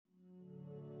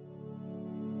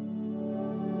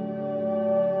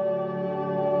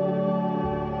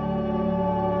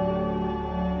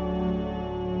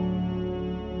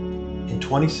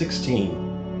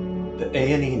2016, the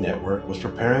A&E network was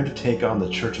preparing to take on the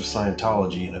Church of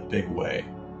Scientology in a big way.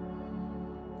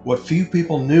 What few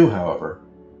people knew, however,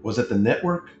 was that the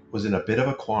network was in a bit of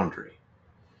a quandary.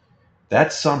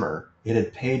 That summer, it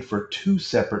had paid for two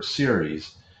separate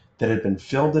series that had been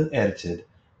filmed and edited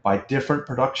by different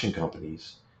production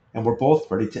companies and were both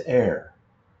ready to air,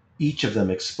 each of them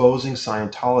exposing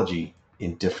Scientology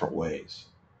in different ways.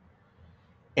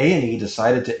 A&E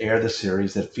decided to air the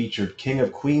series that featured King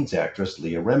of Queens actress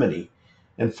Leah Remini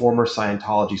and former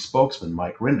Scientology spokesman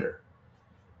Mike Rinder,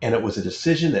 and it was a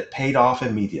decision that paid off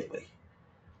immediately.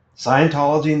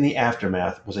 Scientology in the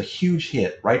Aftermath was a huge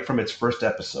hit right from its first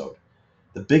episode,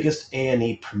 the biggest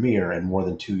A&E premiere in more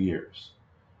than 2 years.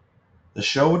 The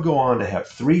show would go on to have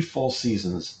 3 full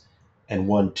seasons and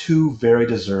won 2 very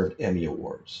deserved Emmy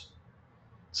Awards.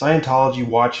 Scientology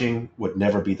watching would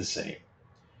never be the same.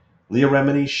 Leah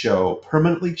Remini's show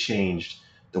permanently changed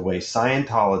the way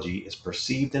Scientology is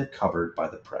perceived and covered by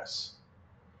the press.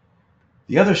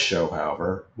 The other show,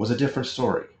 however, was a different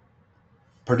story.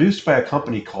 Produced by a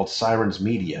company called Sirens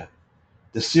Media,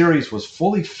 the series was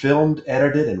fully filmed,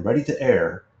 edited, and ready to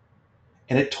air,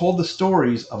 and it told the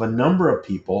stories of a number of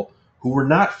people who were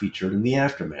not featured in the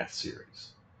Aftermath series.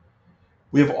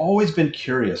 We have always been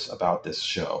curious about this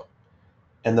show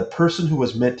and the person who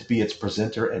was meant to be its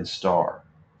presenter and star.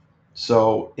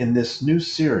 So, in this new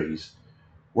series,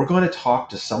 we're going to talk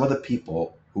to some of the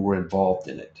people who were involved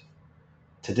in it.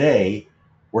 Today,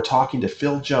 we're talking to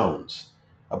Phil Jones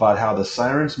about how the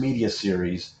Sirens Media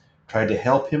series tried to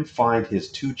help him find his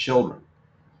two children,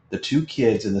 the two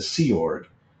kids in the Sea Org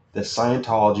that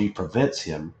Scientology prevents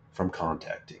him from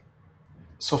contacting.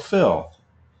 So, Phil,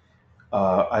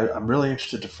 I'm really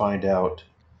interested to find out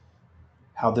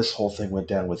how this whole thing went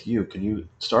down with you. Can you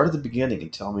start at the beginning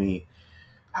and tell me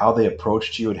how they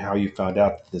approached you and how you found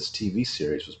out that this TV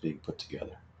series was being put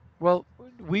together? Well,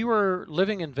 we were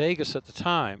living in Vegas at the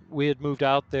time. We had moved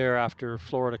out there after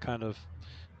Florida kind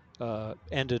of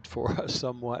ended for us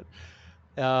somewhat.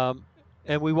 Um,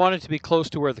 and we wanted to be close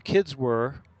to where the kids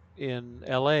were in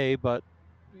LA, but,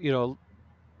 you know,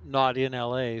 not in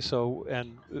LA. So,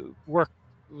 and work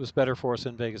was better for us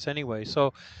in Vegas anyway.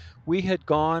 So we had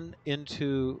gone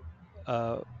into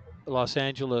uh, Los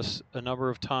Angeles a number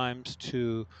of times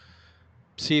to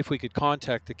see if we could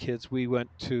contact the kids. We went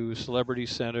to Celebrity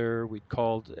Center. We'd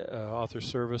called Author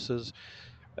Services.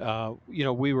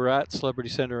 We were at Celebrity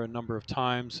Center a number of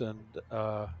times and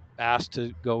asked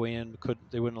to go in.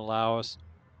 Couldn't They wouldn't allow us.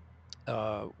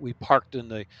 We parked in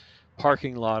the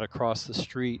parking lot across the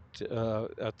street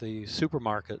at the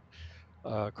supermarket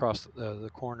across the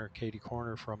corner, Katy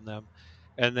Corner from them.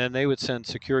 And then they would send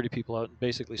security people out and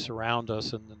basically surround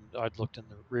us. And then I'd looked in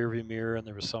the rearview mirror, and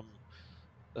there was some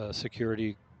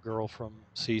security girl from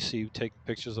CC taking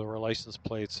pictures of our license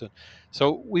plates. And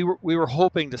so we were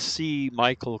hoping to see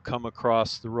Michael come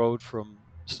across the road from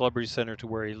Celebrity Center to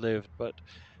where he lived, but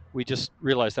we just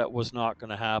realized that was not going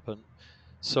to happen.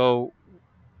 So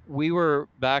we were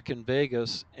back in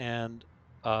Vegas, and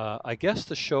I guess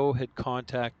the show had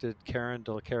contacted Karen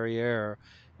de la Carriere,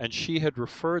 and she had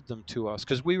referred them to us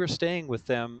because we were staying with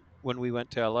them when we went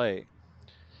to LA.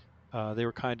 They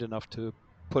were kind enough to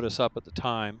put us up at the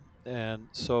time, and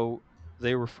so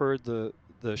they referred the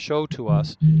show to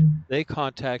us. They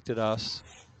contacted us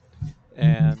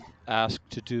and asked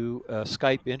to do a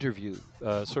Skype interview,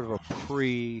 sort of a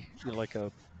like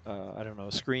a I don't know,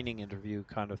 a screening interview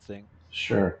kind of thing.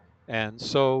 Sure. And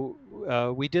so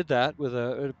we did that with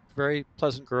a very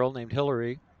pleasant girl named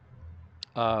Hillary.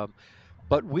 Um,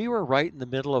 but we were right in the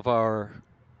middle of our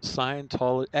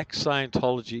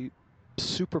ex-Scientology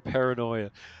super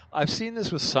paranoia. I've seen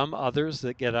this with some others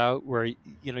that get out where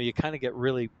you kind of get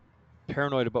really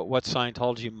paranoid about what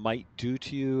Scientology might do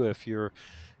to you if you're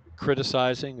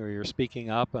criticizing or you're speaking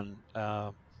up. And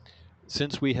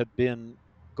since we had been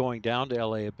going down to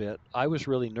LA a bit, I was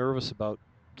really nervous about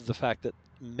the fact that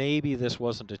maybe this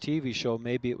wasn't a TV show.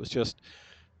 Maybe it was just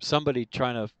somebody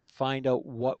trying to find out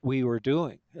what we were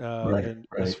doing, Right, and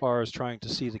as right. far as trying to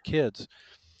see the kids.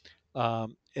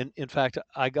 And in fact,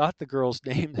 I got the girl's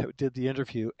name that did the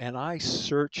interview, and I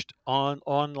searched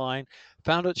online,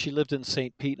 found out she lived in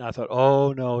St. Pete, and I thought,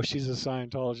 oh no, she's a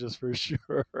Scientologist for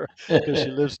sure, because she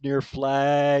lives near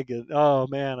Flag, and oh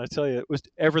man, I tell you, it was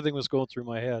everything was going through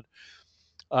my head.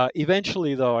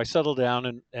 Eventually, though, I settled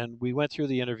down and we went through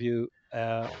the interview,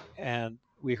 and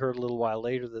we heard a little while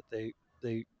later that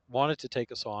they wanted to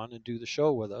take us on and do the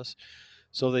show with us.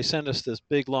 So they sent us this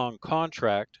big long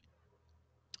contract.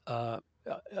 Uh,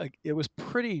 it was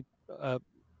pretty uh,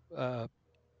 uh,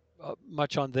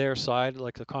 much on their side,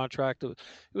 like the contract. It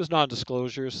was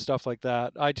non-disclosures, stuff like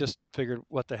that. I just figured,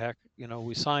 what the heck,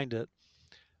 we signed it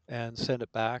and sent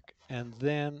it back,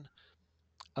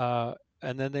 uh,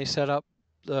 and then they set up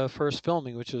the first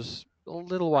filming, which was a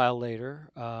little while later.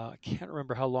 I can't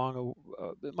remember how long.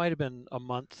 It might have been a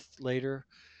month later,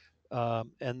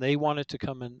 and they wanted to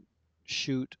come and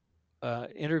shoot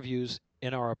interviews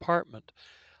in our apartment,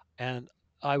 and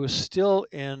I was still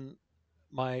in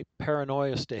my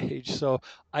paranoia stage, so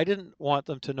I didn't want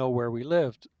them to know where we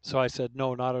lived. So I said,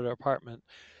 no, not at our apartment.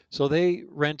 So they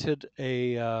rented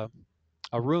a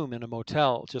room in a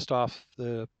motel just off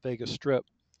the Vegas Strip,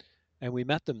 and we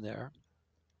met them there.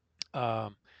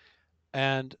 Um,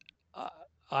 and I,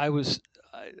 I was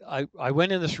I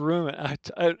went in this room,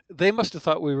 and they must have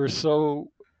thought we were so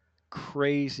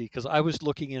crazy, because I was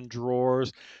looking in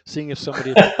drawers, seeing if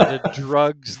somebody had planted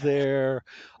drugs there.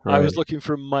 I was Right. looking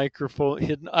for microphone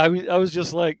hidden. I was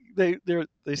just like, they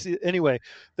see anyway.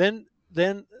 Then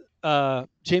Jamie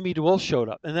DeWolf showed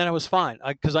up, and then I was fine,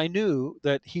 because I knew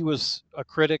that he was a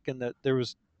critic and that there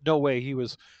was no way he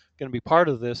was going to be part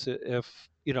of this if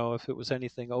if it was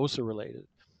anything OSA related.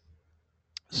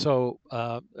 So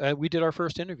we did our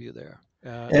first interview there.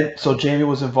 And so Jamie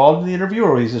was involved in the interview,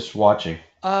 or he's just watching?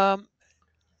 Um,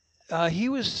 he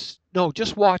was no,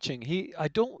 just watching. I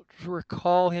don't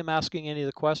recall him asking any of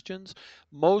the questions.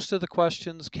 Most of the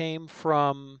questions came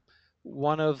from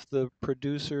one of the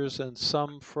producers and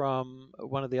some from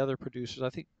one of the other producers. I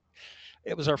think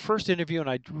it was our first interview, and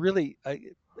I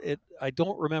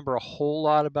don't remember a whole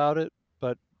lot about it,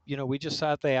 but we just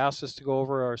sat. They asked us to go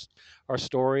over our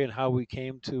story and how we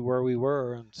came to where we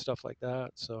were and stuff like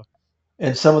that. So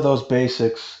And some of those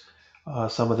basics,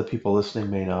 some of the people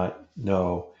listening may not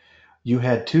know. You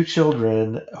had two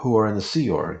children who are in the Sea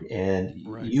Org, and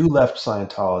right, you left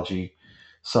Scientology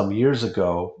some years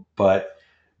ago, but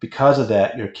because of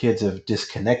that, your kids have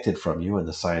disconnected from you in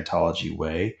the Scientology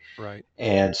way, right.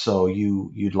 and so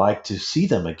you'd like to see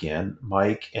them again,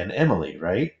 Mike and Emily,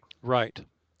 right? Right.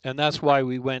 And that's why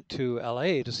we went to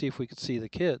LA to see if we could see the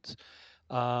kids.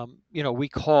 We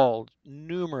called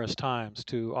numerous times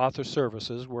to Author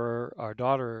Services, where our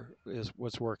daughter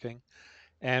was working,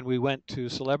 and we went to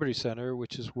Celebrity Center,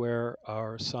 which is where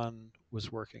our son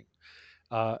was working.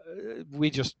 Uh,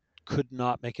 we just could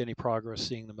not make any progress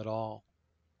seeing them at all.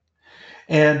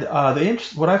 And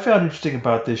what I found interesting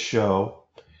about this show,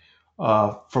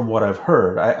 from what I've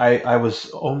heard, I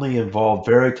was only involved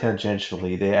very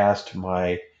tangentially. They asked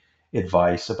my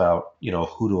advice about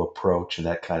who to approach and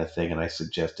that kind of thing, and I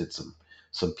suggested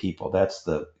some people. That's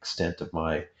the extent of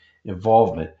my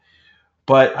involvement.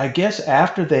 But I guess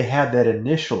after they had that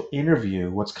initial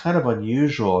interview, what's kind of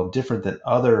unusual and different than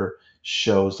other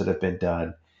shows that have been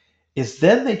done is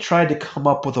then they tried to come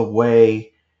up with a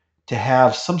way to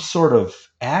have some sort of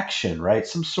action, right?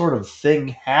 Some sort of thing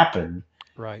happen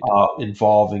Right.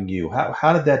 involving you.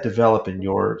 How did that develop in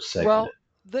your segment? Well,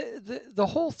 the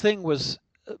whole thing was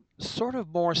sort of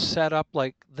more set up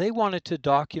like they wanted to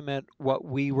document what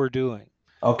we were doing.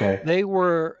 Okay. They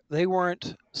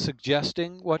weren't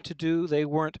suggesting what to do. They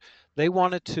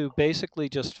wanted to basically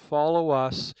just follow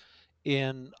us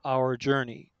in our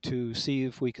journey to see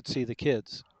if we could see the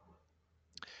kids.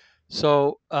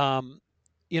 So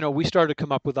we started to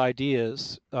come up with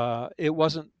ideas. It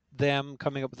wasn't them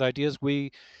coming up with ideas.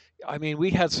 We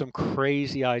had some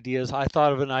crazy ideas. I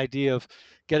thought of an idea of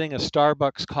getting a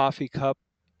Starbucks coffee cup,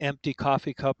 empty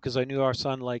coffee cup, because I knew our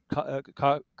son liked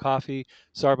coffee,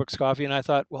 Starbucks coffee, and I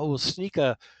thought, well, we'll sneak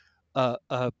a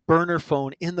burner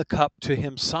phone in the cup to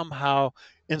him somehow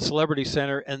in Celebrity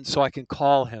Center, and so I can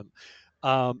call him.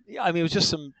 It was just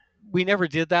some. We never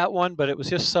did that one, but it was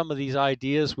just some of these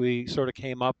ideas we sort of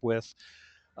came up with,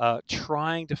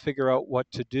 trying to figure out what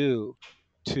to do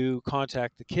to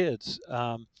contact the kids.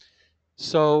 And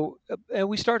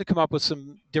we started to come up with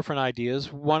some different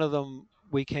ideas. One of them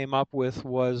we came up with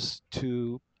was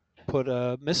to put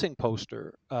a missing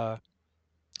poster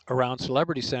around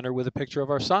Celebrity Center with a picture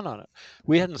of our son on it.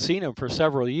 We hadn't seen him for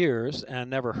several years and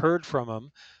never heard from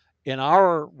him. In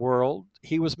our world,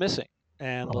 he was missing.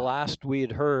 And the Oh. last we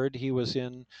had heard, he was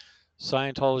in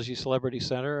Scientology Celebrity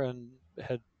Center and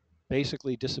had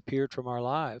basically disappeared from our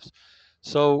lives.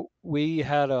 So we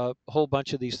had a whole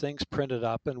bunch of these things printed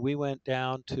up, and we went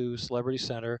down to Celebrity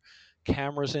Center,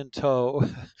 cameras in tow.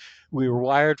 We were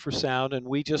wired for sound, and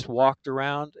we just walked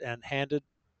around and handed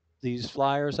these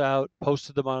flyers out,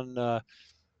 posted them on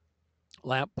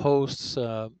lamp posts,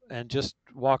 and just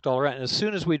walked all around. And as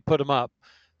soon as we'd put them up,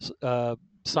 uh,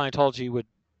 Scientology would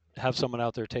have someone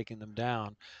out there taking them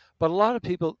down. But a lot of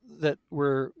people that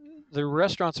were the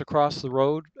restaurants across the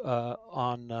road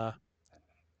on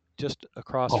just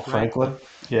across Oh, Franklin. Franklin?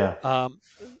 Yeah. Um,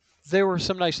 there were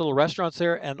some nice little restaurants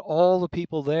there, and all the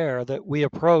people there that we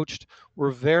approached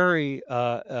were very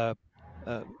uh,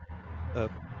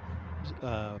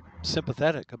 uh,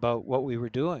 sympathetic about what we were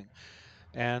doing,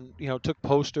 and took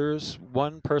posters.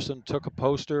 One person took a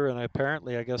poster and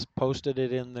apparently, I guess, posted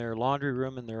it in their laundry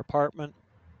room in their apartment.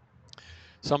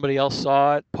 Somebody else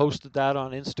saw it, posted that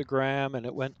on Instagram, and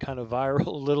it went kind of viral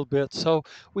a little bit. So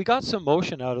we got some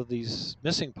motion out of these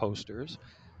missing posters.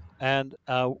 And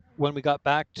when we got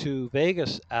back to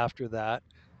Vegas after that,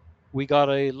 we got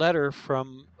a letter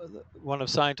from one of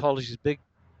Scientology's big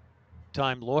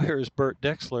time lawyers, Bert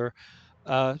Dixler,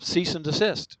 cease and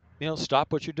desist.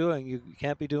 Stop what you're doing. You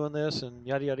can't be doing this, and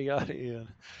yada yada yada.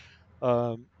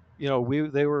 And, we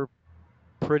they were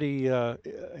pretty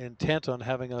intent on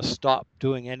having us stop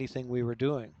doing anything we were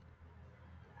doing.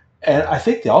 And I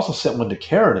think they also sent one to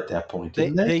Karen at that point, They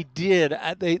didn't they? they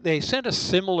did. They sent a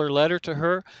similar letter to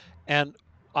her, and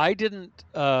I didn't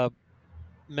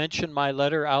mention my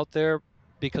letter out there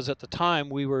because at the time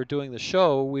we were doing the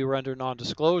show, we were under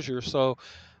non-disclosure. So,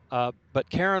 but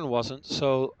Karen wasn't.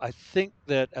 So I think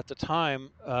that at the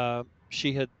time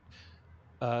she had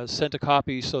sent a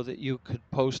copy so that you could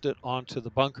post it onto the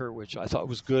bunker, which I thought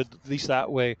was good. At least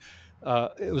that way,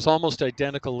 it was almost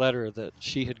identical letter that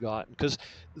she had gotten because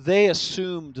they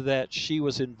assumed that she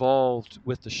was involved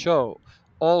with the show.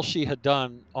 All she had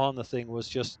done on the thing was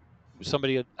just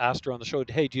somebody had asked her on the show,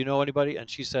 "Hey, do you know anybody?" And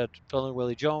she said, "Phil and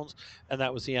Willie Jones," and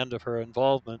that was the end of her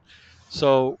involvement.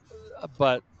 So,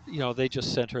 but they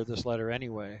just sent her this letter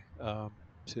anyway,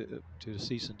 to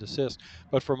cease and desist.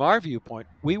 But from our viewpoint,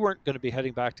 we weren't going to be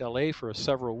heading back to LA for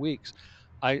several weeks.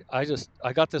 I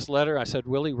got this letter. I said,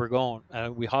 Willie, we're going,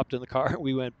 and we hopped in the car and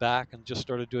we went back and just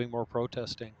started doing more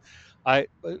protesting. I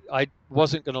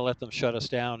wasn't going to let them shut us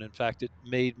down. In fact, it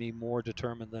made me more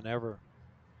determined than ever.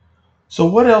 So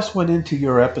what else went into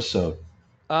your episode?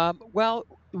 Well,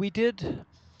 we did.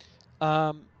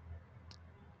 Um,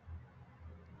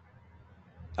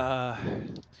 uh,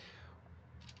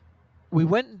 we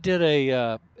went and did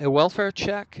a welfare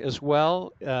check as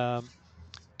well.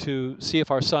 To see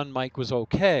if our son Mike was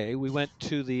okay. We went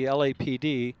to the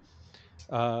LAPD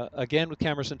again with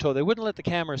cameras in tow. They wouldn't let the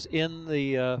cameras in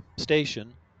the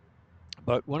station,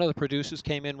 but one of the producers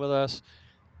came in with us,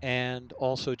 and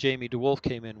also Jamie DeWolf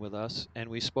came in with us, and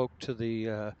we spoke to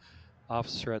the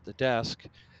officer at the desk,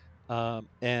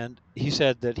 and he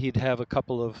said that he'd have a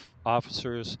couple of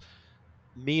officers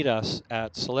meet us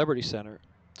at Celebrity Center.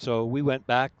 So we went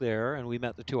back there and we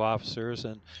met the two officers,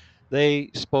 and they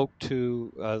spoke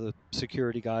to the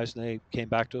security guys, and they came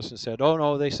back to us and said, "Oh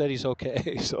no, they said he's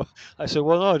okay." So I said,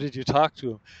 "Well, no, did you talk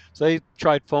to him?" So they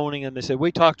tried phoning, and they said,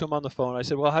 "We talked to him on the phone." I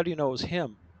said, "Well, how do you know it was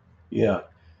him?" Yeah.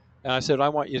 And I said, "I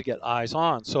want you to get eyes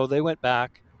on." So they went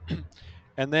back,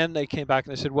 and then they came back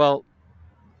and they said, "Well,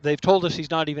 they've told us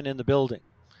he's not even in the building."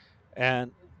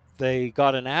 And they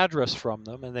got an address from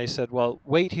them, and they said, "Well,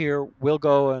 wait here. We'll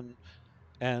go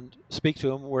and speak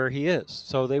to him where he is."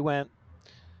 So they went,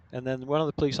 and then one of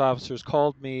the police officers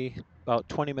called me about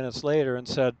 20 minutes later and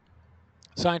said,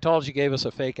 Scientology gave us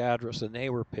a fake address, and they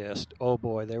were pissed. Oh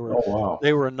boy, they were Oh, wow.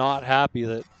 they were not happy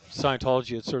that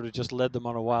Scientology had sort of just led them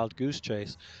on a wild goose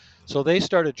chase. So they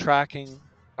started tracking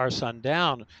our son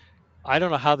down. I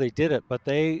don't know how they did it, but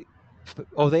they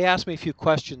asked me a few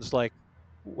questions like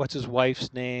what's his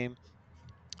wife's name.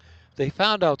 They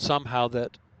found out somehow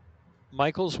that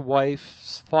Michael's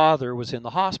wife's father was in the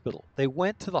hospital. They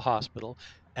went to the hospital,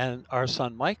 and our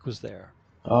son Mike was there.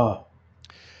 Ah,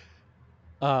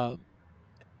 Um,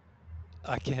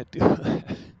 I can't do it.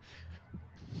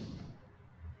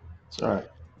 it's all right.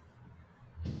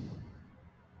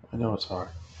 I know it's hard.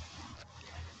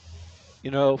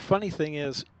 Funny thing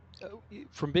is,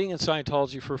 from being in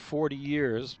Scientology for 40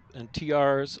 years and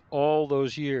TRs all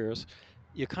those years,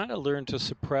 you kind of learn to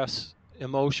suppress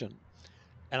emotion.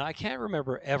 And I can't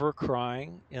remember ever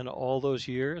crying in all those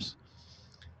years.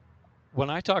 When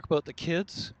I talk about the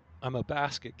kids, I'm a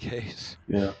basket case.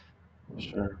 Yeah,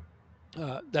 sure.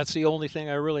 That's the only thing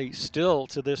I really still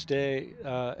to this day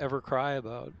ever cry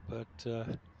about. But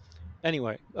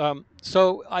anyway,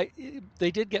 so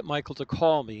they did get Michael to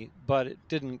call me, but it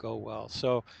didn't go well.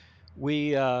 So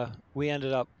we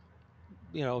ended up,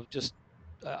 just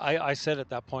I said at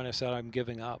that point, I said I'm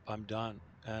giving up, I'm done,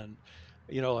 and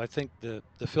I think the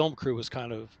film crew was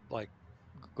kind of like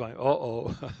going,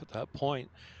 oh, at that point.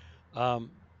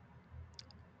 Um,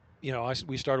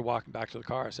 we started walking back to the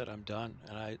car. I said, I'm done.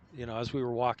 And as we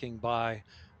were walking by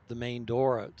the main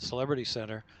door at Celebrity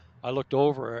Center, I looked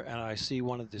over and I see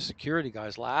one of the security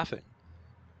guys laughing.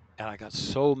 and I got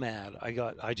so mad.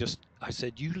 I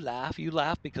said, you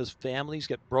laugh because families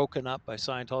get broken up by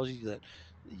Scientology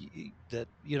that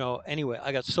anyway,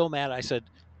 I got so mad.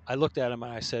 I looked at him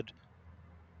and I said,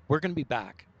 we're going to be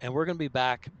back, and we're going to be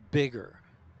back bigger.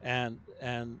 And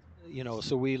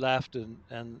so we left,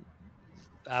 and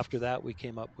after that we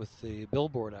came up with the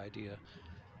billboard idea,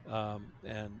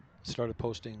 and started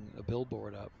posting a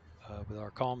billboard up with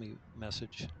our call me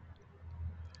message.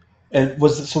 And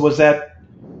was that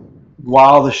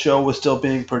while the show was still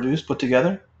being produced, put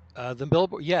together? The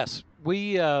billboard, yes,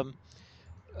 we uh,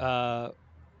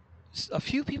 a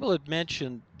few people had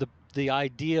mentioned the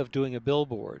idea of doing a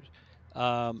billboard,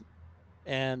 um,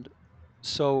 and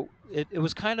so it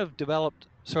was kind of developed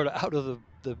sort of out of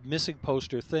the missing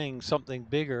poster thing, something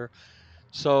bigger.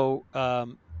 So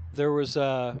there was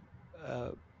uh,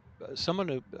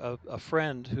 someone, a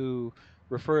friend who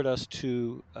referred us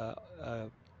to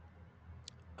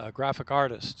a graphic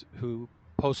artist who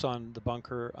posts on the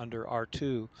bunker under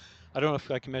R2. I don't know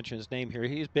if I can mention his name here.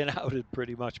 He's been outed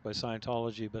pretty much by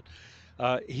Scientology, but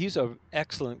he's an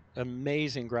excellent,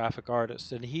 amazing graphic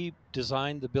artist, and he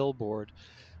designed the billboard.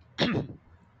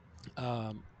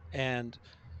 um, and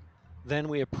then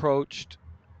we approached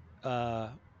uh,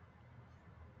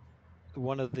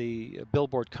 one of the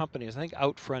billboard companies. I think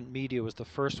Outfront Media was the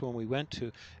first one we went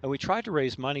to, and we tried to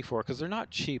raise money for it because they're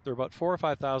not cheap. They're about $4,000 or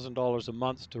 $5,000 a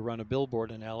month to run a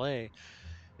billboard in LA.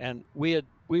 And we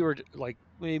were like,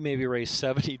 we maybe raised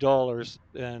 $70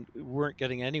 and weren't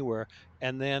getting anywhere.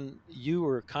 And then you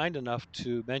were kind enough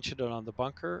to mention it on the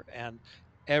bunker, and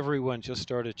everyone just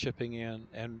started chipping in,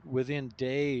 and within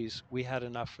days we had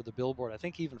enough for the billboard, I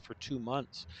think even for 2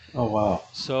 months. Oh wow.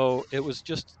 So it was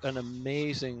just an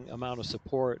amazing amount of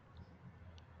support.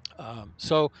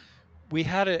 So we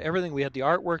had everything. We had the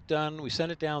artwork done. We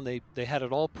sent it down. They had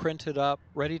it all printed up,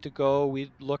 ready to go.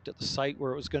 We looked at the site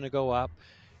where it was going to go up,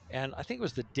 and I think it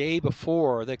was the day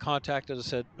before they contacted us and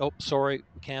said, "Nope, sorry,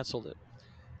 we canceled it."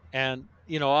 And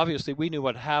obviously, we knew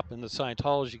what happened. The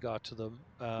Scientology got to them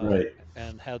Right.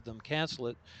 and had them cancel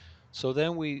it. So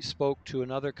then we spoke to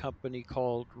another company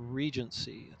called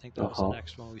Regency. I think that Uh was the huh.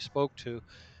 next one we spoke to.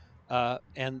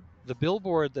 And the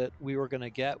billboard that we were going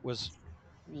to get was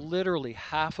literally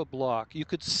half a block. You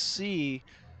could see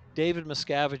David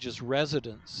Miscavige's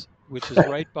residence, which is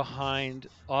right behind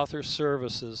Author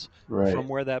Services Right. from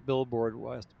where that billboard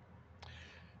was.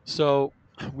 So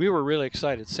we were really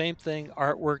excited. Same thing,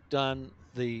 artwork done,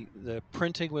 the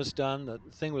printing was done, the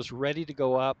thing was ready to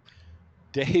go up.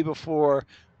 Day before,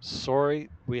 sorry,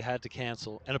 we had to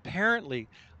cancel. And apparently,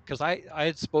 because I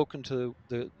had spoken to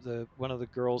the one of the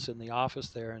girls in the office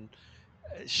there, and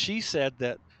she said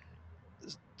that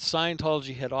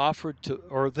Scientology had offered to,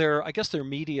 or I guess their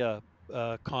media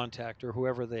contact, or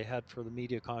whoever they had for the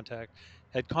media contact,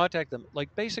 had contacted them, like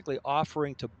basically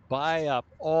offering to buy up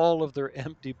all of their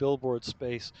empty billboard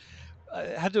space.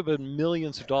 It had to have been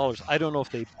millions of dollars. I don't know if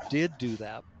they did do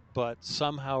that, but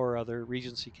somehow or other,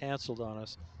 Regency canceled on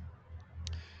us.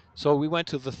 So we went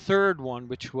to the third one,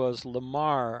 which was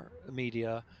Lamar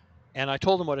Media, and I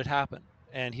told him what had happened,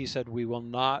 and he said, "We will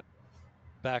not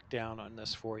back down on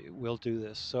this for you. We'll do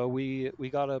this." So we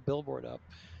got a billboard up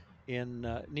in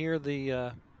near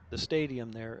the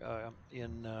stadium there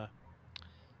in uh,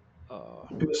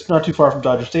 It's not too far from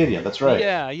Dodger Stadium. That's right.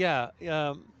 yeah,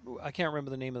 yeah. I can't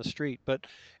remember the name of the street, but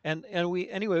and we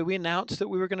anyway we announced that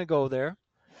we were going to go there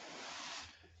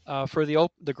for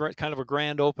kind of a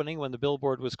grand opening when the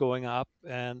billboard was going up,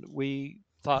 and we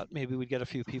thought maybe we'd get a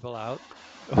few people out.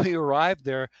 We arrived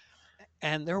there,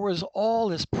 and there was all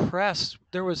this press.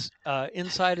 There was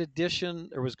Inside Edition,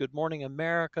 there was Good Morning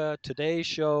America, Today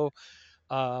Show,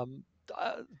 um,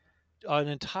 uh, an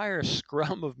entire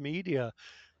scrum of media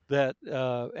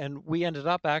and we ended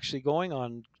up actually going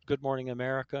on Good Morning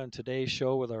America and Today's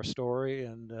Show with our story,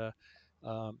 and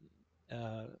um,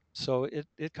 so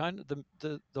it kind of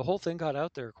the whole thing got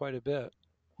out there quite a bit.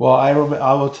 Well, I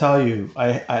will tell you,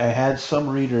 I had some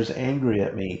readers angry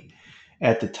at me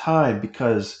at the time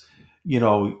because, you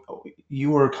know,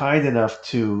 you were kind enough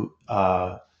to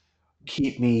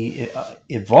keep me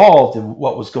involved in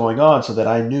what was going on so that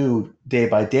I knew day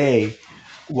by day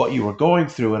what you were going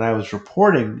through. And I was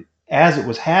reporting as it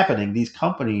was happening, these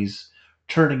companies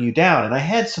turning you down. And I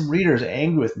had some readers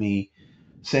angry with me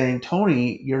saying,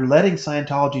 Tony, you're letting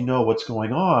Scientology know what's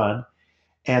going on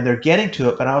and they're getting to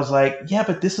it. But I was like, yeah,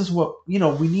 but this is what,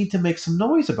 we need to make some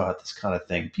noise about this kind of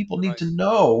thing. People need Right. to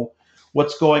know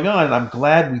what's going on. And I'm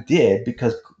glad we did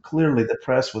because clearly the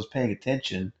press was paying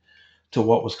attention to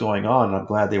what was going on. And I'm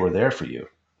glad they were there for you.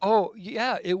 Oh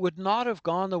yeah, it would not have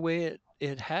gone the way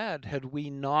it had we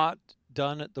not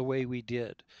done it the way we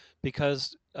did,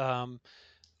 because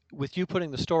with you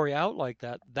putting the story out like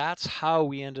that, that's how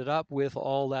we ended up with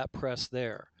all that press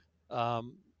there.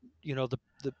 Um, you know,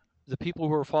 the people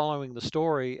who were following the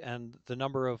story and the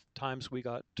number of times we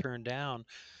got turned down,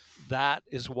 that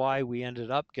is why we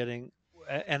ended up getting.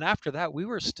 And after that, we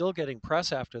were still getting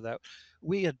press after that.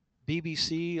 We had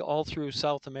BBC all through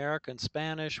South America in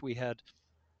Spanish. We had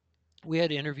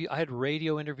interview. I had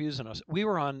radio interviews, and we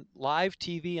were on live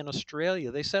TV in Australia.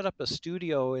 They set up a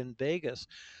studio in Vegas,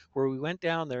 where we went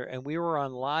down there, and we were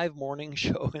on live morning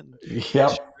show in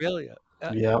Yep. Australia.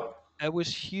 Yep. It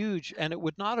was huge, and it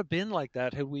would not have been like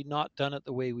that had we not done it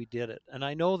the way we did it. And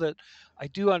I know that I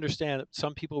do understand that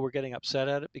some people were getting upset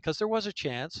at it, because there was a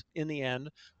chance in the end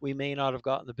we may not have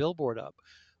gotten the billboard up,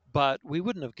 but we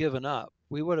wouldn't have given up.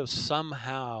 We would have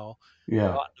somehow Yeah.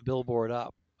 gotten the billboard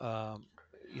up. Um,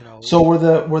 you know, So were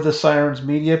the Sirens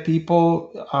Media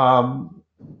people,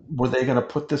 were they going to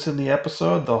put this in the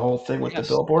episode, the whole thing with the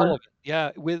yes, all billboard? of it.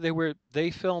 Yeah, they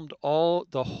filmed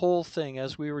the whole thing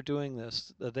as we were doing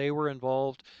this. They were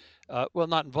involved. Well,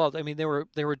 not involved. I mean, they were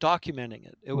documenting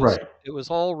it. It was Right. it was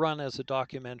all run as a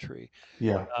documentary,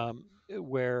 Yeah.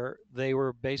 where they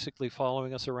were basically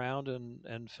following us around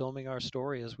and filming our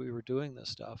story as we were doing this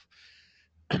stuff.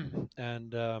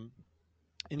 And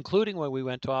including when we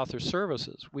went to author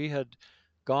services, we had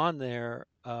gone there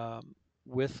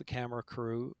with the camera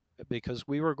crew, because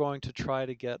we were going to try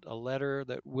to get a letter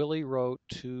that Willie wrote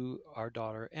to our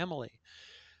daughter Emily.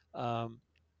 Um,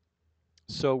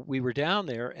 so we were down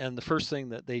there, and the first thing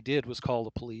that they did was call the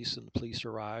police, and the police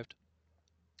arrived.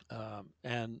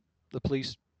 And the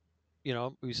police, we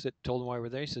told them why we're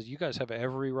there. He says, "You guys have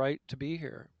every right to be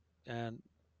here," and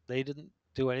they didn't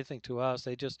do anything to us.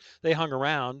 They hung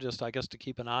around, just I guess to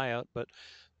keep an eye out, but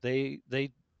they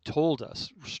told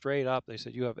us straight up. They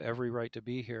said, "You have every right to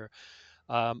be here."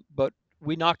 But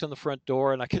we knocked on the front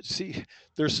door, and I could see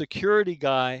their security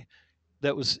guy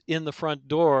that was in the front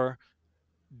door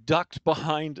ducked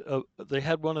behind they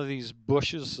had one of these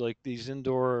bushes, like these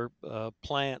indoor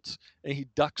plants, and he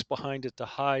ducks behind it to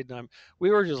hide. And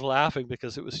we were just laughing,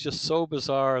 because it was just so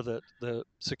bizarre that the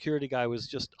security guy was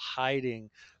just hiding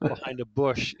behind a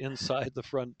bush inside the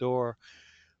front door.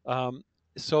 um,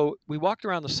 so we walked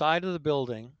around the side of the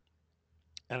building,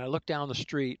 and I looked down the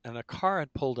street, and a car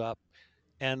had pulled up,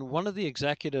 and one of the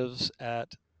executives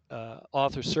at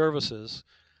Author Services,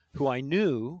 who I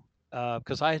knew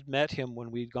because I had met him when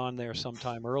we'd gone there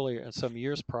sometime earlier, some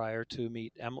years prior, to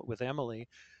meet with Emily,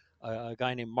 a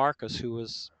guy named Marcus, who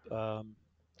was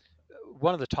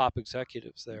one of the top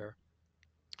executives there.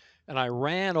 And I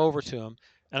ran over to him,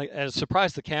 and it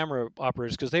surprised the camera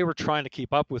operators, because they were trying to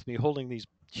keep up with me holding these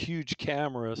huge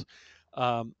cameras.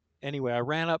 Anyway, I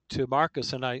ran up to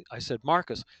Marcus, and I said,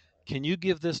 "Marcus, can you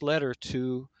give this letter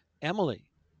to Emily?"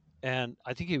 And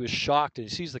I think he was shocked. And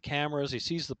he sees the cameras, he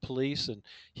sees the police, and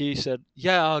he said,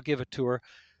 "Yeah, I'll give it to her."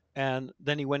 And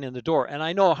then he went in the door. And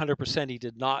I know 100% he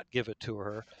did not give it to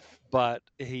her, but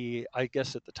I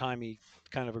guess at the time he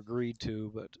kind of agreed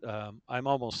to. But I'm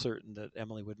almost certain that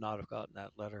Emily would not have gotten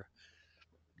that letter.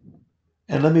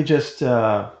 And let me just,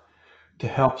 to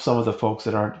help some of the folks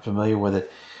that aren't familiar with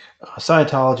it,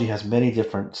 Scientology has many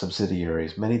different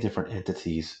subsidiaries, many different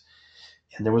entities.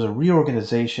 And there was a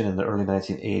reorganization in the early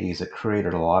 1980s that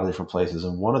created a lot of different places.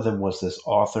 And one of them was this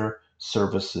Author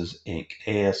Services Inc.,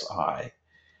 ASI,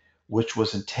 which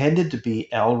was intended to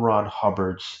be L. Ron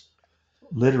Hubbard's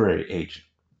literary agent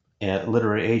and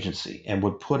literary agency, and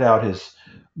would put out his,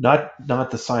 not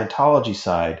the Scientology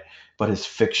side, but his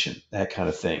fiction, that kind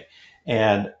of thing.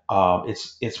 And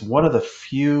it's one of the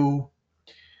few.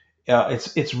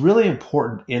 It's really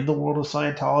important in the world of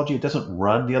Scientology. It doesn't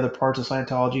run the other parts of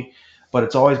Scientology, but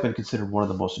it's always been considered one of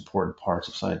the most important parts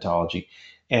of Scientology.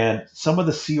 And some of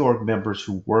the Sea Org members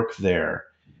who work there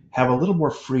have a little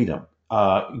more freedom,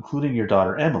 including your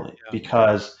daughter Emily, Yeah.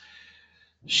 because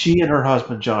she and her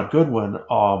husband John Goodwin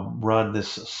run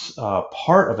this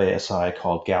part of ASI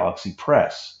called Galaxy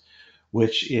Press,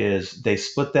 which is they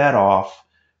split that off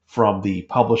from the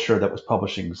publisher that was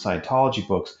publishing Scientology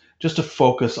books just to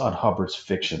focus on Hubbard's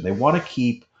fiction. They want to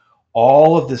keep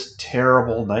all of this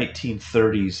terrible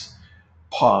 1930s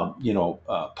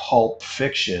pulp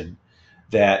fiction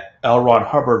that L. Ron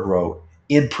Hubbard wrote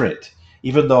in print,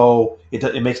 even though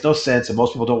it makes no sense and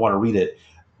most people don't want to read it.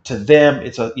 To them,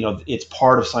 it's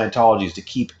part of Scientology is to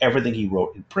keep everything he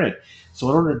wrote in print. So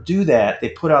in order to do that, they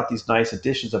put out these nice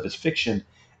editions of his fiction,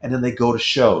 and then they go to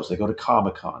shows, they go to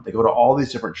Comic Con, they go to all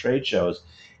these different trade shows,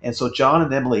 and so John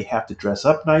and Emily have to dress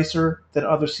up nicer than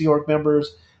other Sea Org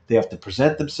members. They have to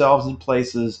present themselves in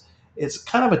places, it's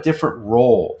kind of a different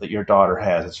role that your daughter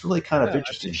has. It's really kind of Yeah, I mean,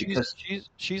 interesting because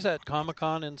she's at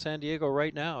Comic-Con in San Diego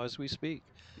right now as we speak.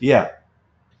 yeah,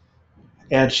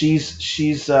 and she's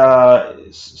so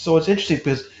it's interesting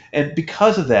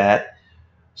because of that.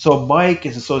 So Mike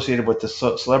is associated with the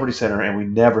Celebrity Center, and we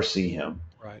never see him.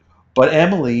 Right, But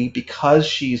Emily, because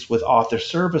she's with Author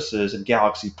Services and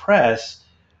Galaxy Press,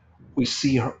 we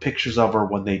see her pictures of her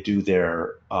when they do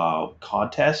their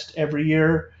contest every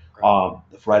year, right,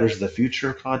 the Writers of the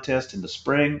Future contest in the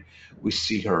spring. We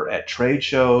see her at trade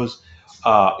shows.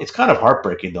 It's kind of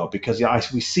heartbreaking though because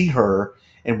we see her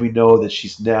and we know that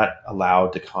she's not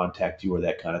allowed to contact you or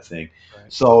that kind of thing. right,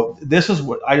 So this is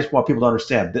what I just want people to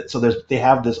understand. So they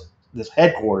have this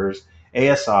headquarters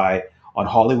ASI on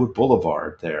Hollywood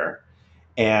Boulevard there,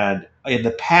 and in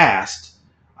the past,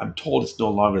 I'm told it's no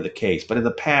longer the case, but in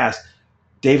the past,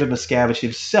 David Miscavige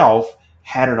himself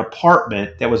had an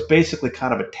apartment that was basically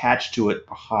kind of attached to it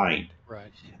behind.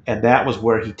 right. And that was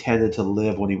where he tended to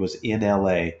live when he was in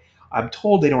LA. I'm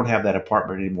told they don't have that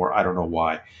apartment anymore. I don't know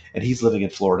why. And he's living in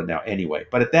Florida now anyway.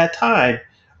 But at that time,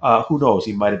 who knows?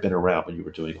 He might have been around when you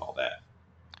were doing all that.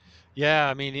 Yeah,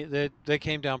 I mean, they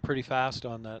came down pretty fast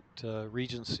on that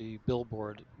Regency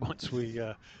billboard once we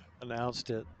announced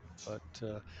it,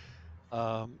 but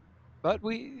um,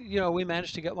 we we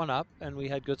managed to get one up and we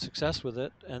had good success with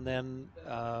it, and then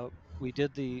we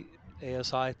did the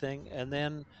ASI thing, and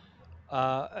then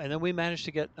we managed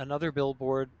to get another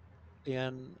billboard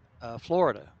in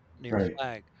Florida near Right,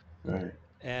 Flag, right,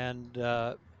 and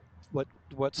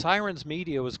what Sirens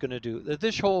Media was going to do.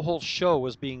 This whole show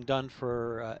was being done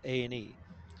for A&E.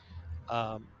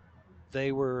 Um,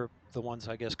 they were the ones,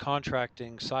 I guess,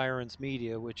 contracting Sirens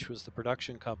Media, which was the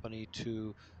production company,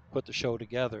 to put the show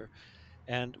together.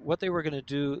 And what they were going to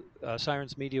do,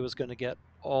 Sirens Media was going to get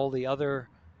all the other,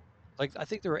 like I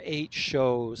think there were 8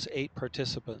 shows, 8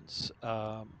 participants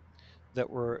that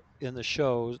were in the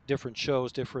shows,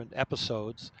 different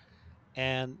episodes,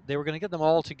 and they were going to get them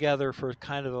all together for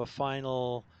kind of a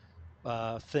final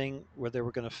thing where they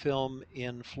were going to film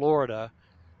in Florida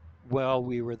while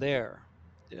we were there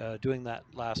doing that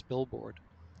last billboard.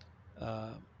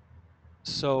 Um,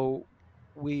 so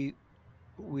we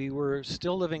we were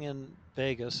still living in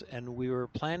Vegas and we were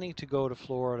planning to go to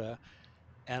Florida.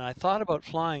 And I thought about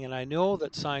flying, and I know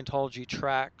that Scientology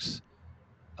tracks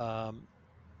um,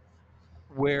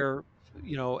 where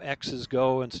X's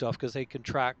go and stuff because they can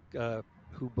track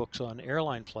who books on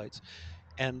airline flights.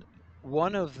 And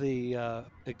one of the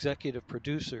executive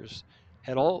producers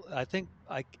had all I think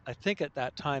at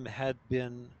that time had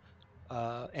been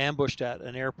ambushed at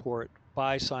an airport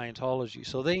by Scientology,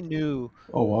 so they knew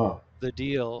oh wow. the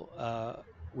deal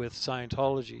with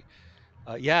Scientology.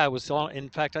 Yeah, it was all. In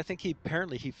fact, I think he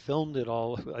filmed it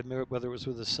all. I remember whether it was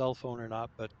with a cell phone or not,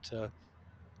 but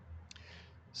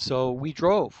so we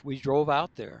drove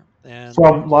out there, and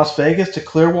From Las Vegas to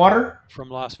Clearwater? from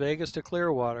Las Vegas to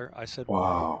Clearwater. I said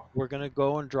Wow. we're going to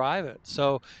go and drive it.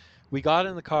 So we got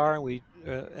in the car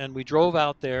and we drove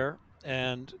out there,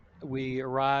 and we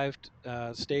arrived,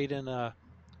 stayed in a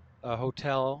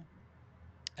hotel,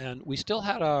 and we still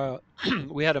had a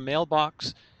we had a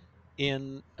mailbox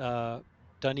in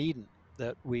Dunedin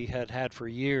that we had had for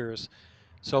years.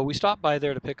 So we stopped by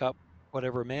there to pick up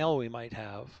whatever mail we might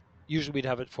have. Usually we'd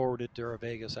have it forwarded to our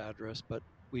Vegas address, but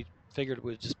we figured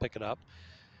we'd just pick it up.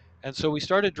 And so we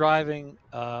started driving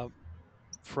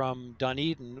from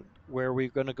Dunedin, where we're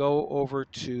going to go over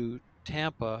to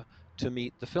Tampa to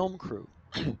meet the film crew.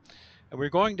 And we're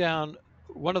going down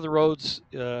one of the roads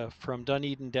from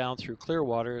Dunedin down through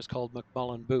Clearwater is called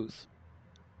McMullen Booth,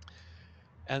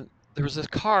 and there was this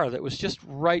car that was just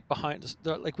right behind us.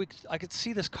 Like I could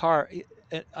see this car,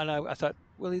 and I thought,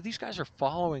 well, these guys are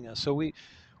following us. So we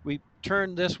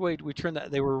turned this way, we turned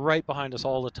that. They were right behind us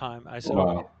all the time. I said,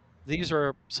 okay, Wow. these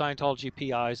are Scientology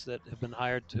PIs that have been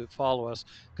hired to follow us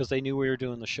because they knew we were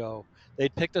doing the show.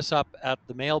 They'd picked us up at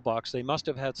the mailbox. They must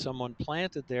have had someone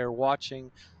planted there watching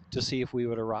to see if we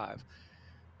would arrive.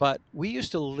 But we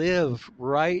used to live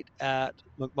right at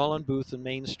McMullen Booth and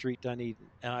Main Street, Dunedin.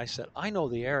 And I said, I know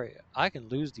the area. I can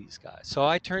lose these guys. So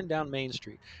I turned down Main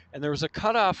Street. And there was a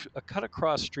cut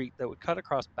across street that would cut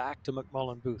across back to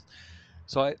McMullen Booth.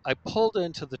 So I pulled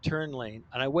into the turn lane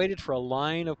and I waited for a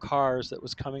line of cars that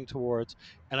was coming towards.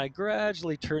 And I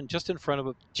gradually turned just in front of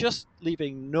it, just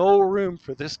leaving no room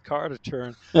for this car to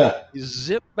turn. Yeah. He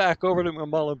zipped back over to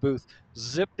McMullen Booth,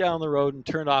 zipped down the road, and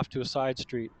turned off to a side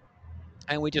street,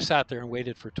 and we just sat there and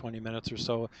waited for 20 minutes or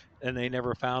so, and they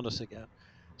never found us again.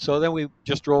 So then we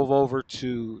just drove over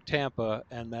to Tampa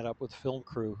and met up with the film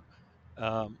crew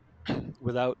um,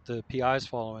 without the PIs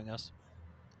following us.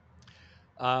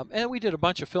 And we did a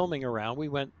bunch of filming around. We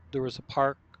went. There was a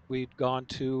park we'd gone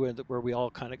to, and where we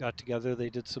all kind of got together. They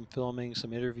did some filming,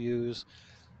 some interviews,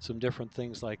 some different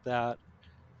things like that.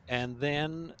 And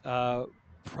then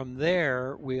from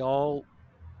there, we all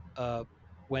uh,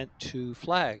 went to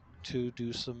Flag to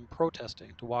do some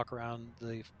protesting, to walk around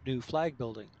the new Flag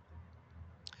building.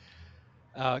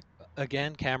 Uh,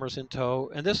 Again, cameras in tow.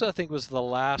 And this, I think, was the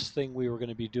last thing we were going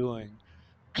to be doing.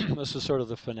 This was sort of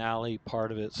the finale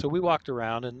part of it. So we walked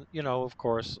around, and of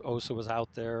course, Osa was out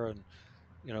there, and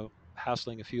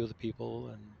hassling a few of the people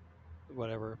and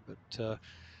whatever. But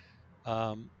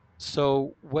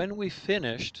so when we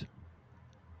finished,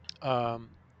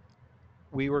 um,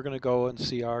 we were going to go and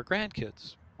see our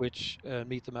grandkids, which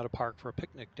meet them at a park for a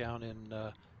picnic down in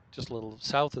just a little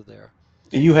south of there.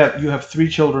 And you have three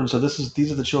children, so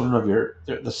these are the children of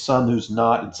the son who's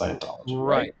not in Scientology, right?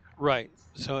 Right, right.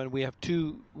 So, and we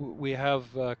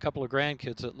have a couple of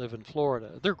grandkids that live in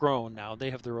Florida. They're grown now.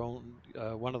 They have their own.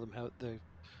 One of them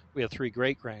we have three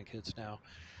great grandkids now.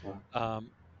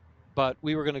 Um, but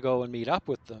we were going to go and meet up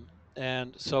with them.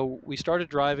 And so we started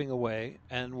driving away,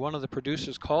 and one of the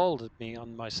producers called me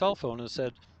on my cell phone and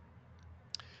said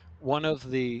one of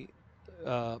the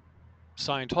uh,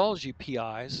 Scientology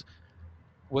PIs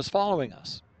was following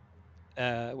us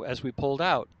as we pulled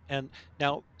out. And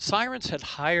now Sirens had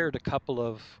hired a couple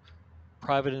of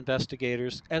private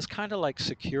investigators as kind of like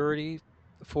security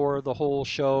for the whole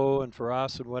show and for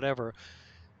us and whatever.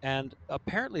 And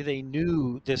apparently they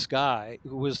knew this guy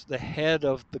who was the head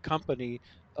of the company,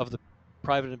 of the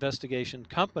private investigation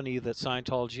company that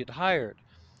Scientology had hired.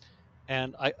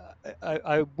 And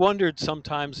I wondered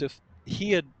sometimes if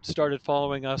he had started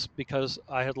following us because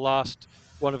I had lost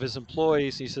one of his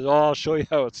employees. He said, "Oh, I'll show you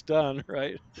how it's done,"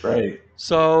 right? Right.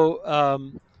 So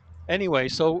anyway,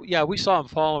 so yeah, we saw him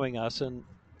following us, and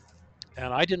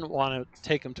I didn't want to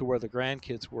take him to where the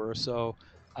grandkids were. So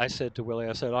I said to Willie,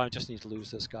 I said, "Oh, I just need to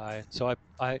lose this guy." So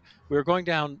we were going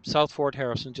down South Fort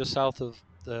Harrison, just south of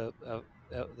the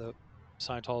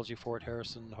Scientology Fort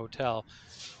Harrison Hotel,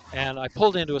 and I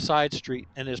pulled into a side street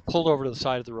and is pulled over to the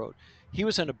side of the road. He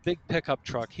was in a big pickup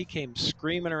truck. He came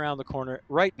screaming around the corner,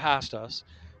 right past us,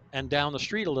 and down the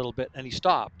street a little bit, and he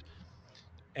stopped.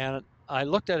 And I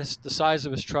looked at the size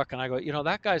of his truck, and I go,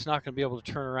 that guy's not going to be able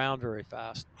to turn around very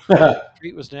fast. And the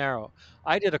street was narrow.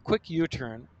 I did a quick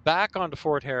U-turn back onto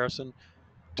Fort Harrison,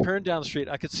 turned down the street.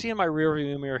 I could see in my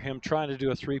rearview mirror him trying to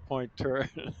do a three-point turn,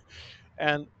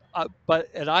 and I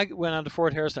went onto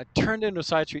Fort Harrison. I turned into a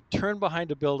side street, turned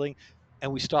behind a building,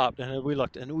 and we stopped. And we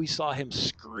looked, and we saw him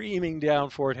screaming down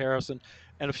Fort Harrison.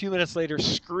 And a few minutes later,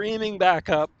 screaming back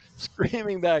up,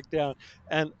 screaming back down.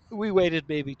 And we waited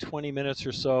maybe 20 minutes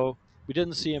or so. We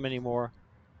didn't see him anymore.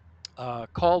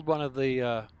 Called one of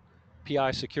the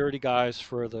PI security guys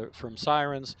from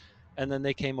Sirens, and then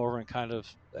they came over and kind of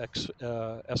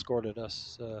escorted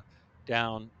us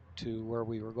down to where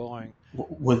we were going.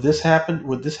 Would this happen?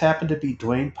 Would this happen to be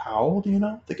Dwayne Powell? Do you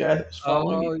know the guy that was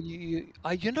following Oh, you?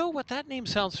 you know what? That name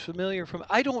sounds familiar from.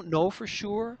 I don't know for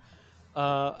sure.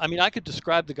 I mean, I could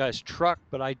describe the guy's truck,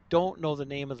 but I don't know the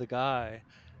name of the guy.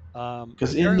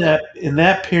 Because in Very well.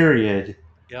 that period,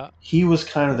 Yeah, he was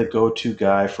kind of the go-to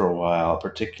guy for a while,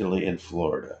 particularly in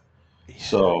Florida. yeah.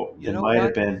 So You it know might have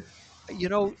what? been.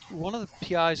 One of the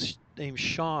PIs named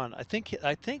Sean. I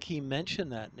think he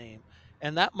mentioned that name,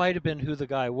 and that might have been who the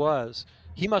guy was.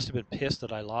 He must have been pissed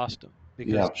that I lost him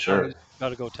because Yeah, now sure. he's got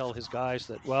to go tell his guys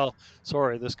that. Well,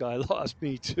 sorry, this guy lost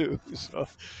me too. So,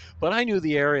 but I knew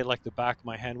the area like the back of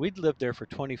my hand. We'd lived there for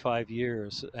 25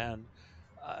 years, and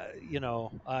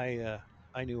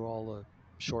I knew all the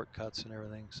shortcuts and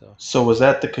everything. So, So was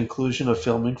that the conclusion of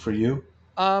filming for you?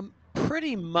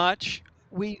 pretty much.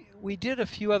 We did a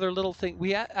few other little things.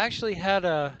 We actually had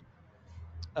uh,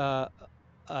 uh,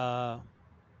 uh,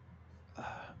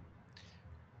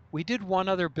 we did one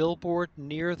other billboard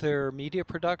near their media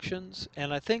productions,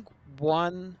 and I think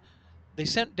they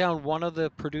sent down one of the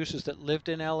producers that lived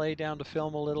in LA down to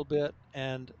film a little bit,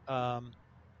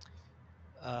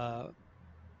 uh,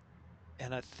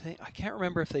 and I can't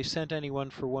remember if they sent anyone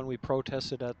for when we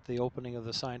protested at the opening of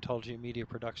the Scientology media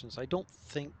productions. I don't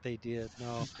think they did.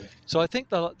 No. So I think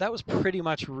that was pretty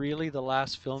much really the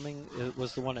last filming. It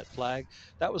was the one at Flag.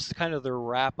 That was kind of the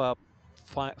wrap up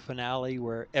finale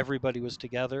where everybody was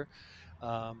together.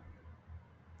 Um,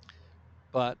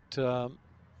 but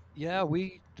yeah,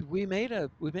 we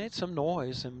made some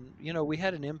noise, and we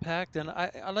had an impact, and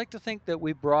I like to think that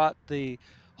we brought the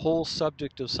whole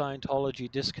subject of Scientology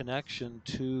disconnection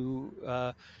to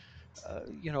a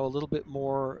little bit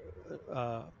more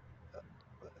uh,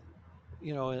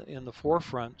 in the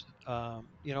forefront. A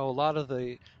lot of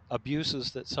the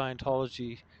abuses that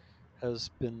Scientology has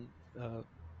been uh,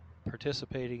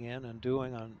 participating in and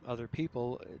doing on other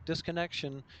people,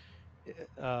 disconnection.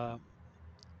 Uh,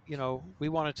 we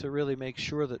wanted to really make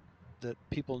sure that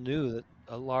people knew that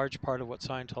a large part of what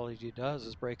Scientology does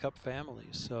is break up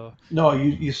families. So No,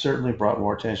 you certainly brought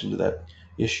more attention to that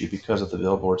issue because of the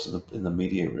billboards and the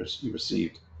media you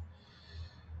received.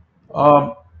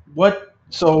 Um, what?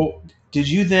 So did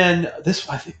you then? This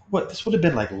I think what this would have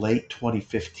been like late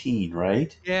 2015,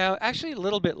 right? yeah, actually a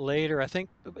little bit later. I think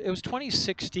it was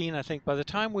 2016. I think by the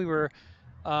time we were,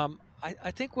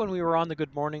 I think when we were on the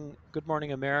Good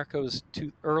Morning America was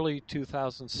early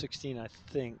 2016. I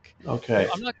think Okay,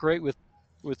 I'm not great with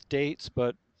dates,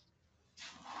 but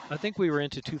I think we were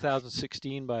into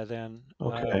 2016 by then.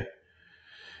 okay,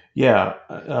 yeah.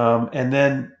 And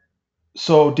then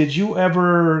so did you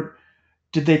ever?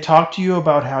 Did they talk to you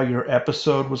about how your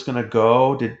episode was going to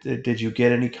go? Did you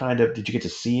get any kind of? Did you get to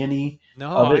see any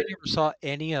No, of I it? never saw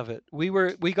any of it. We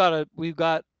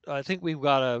got I think we've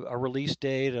got a release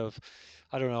date of,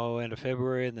 I don't know, end of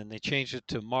February, and then they changed it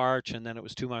to March, and then it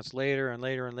was 2 months later and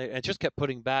later and later. It just kept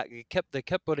putting back. They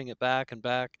kept putting it back and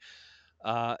back,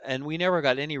 and we never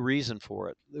got any reason for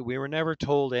it. We were never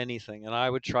told anything, and I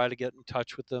would try to get in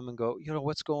touch with them and go,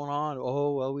 what's going on?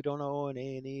 Oh, well, we don't know an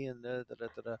A&E and da, da, da,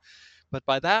 da, da. But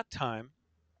by that time,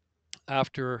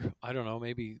 after I don't know,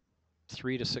 maybe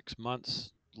 3 to 6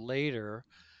 months later,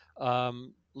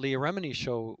 Leah Remini's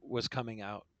show was coming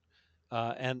out,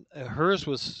 and hers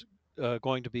was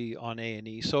going to be on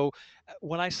A&E. So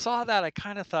when I saw that, I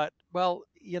kind of thought, well,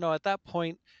 at that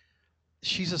point,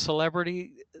 she's a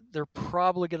celebrity. They're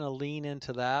probably going to lean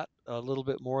into that a little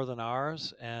bit more than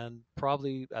ours, and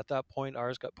probably at that point,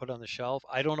 ours got put on the shelf.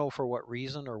 I don't know for what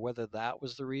reason or whether that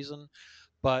was the reason,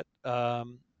 but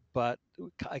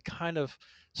I kind of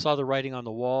saw the writing on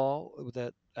the wall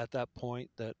that at that point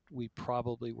that we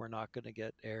probably were not going to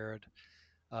get aired,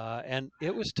 and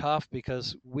it was tough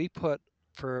because we put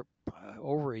for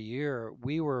over a year.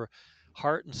 We were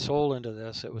heart and soul into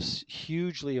this. It was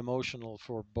hugely emotional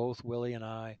for both Willie and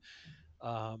I.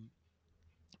 Um,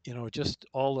 just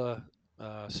all the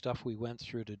stuff we went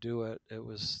through to do it. It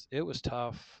was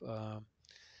tough.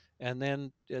 And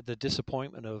then the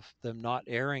disappointment of them not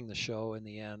airing the show in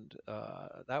the end,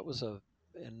 that was a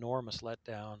enormous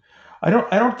letdown. I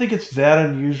don't think it's that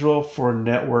unusual for a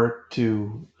network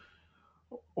to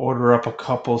order up a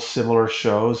couple similar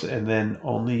shows and then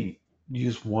only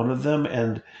use one of them,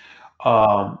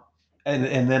 um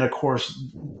and then of course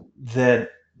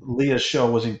that Leah's show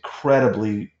was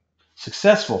incredibly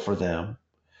successful for them.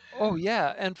 Oh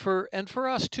yeah, and for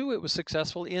us too, it was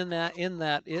successful in that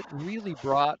it really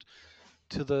brought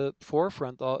to the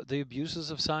forefront the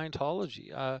abuses of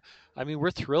Scientology. I mean,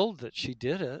 we're thrilled that she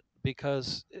did it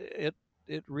because it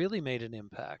really made an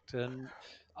impact, and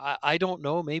I don't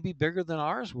know, maybe bigger than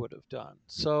ours would have done.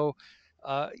 So,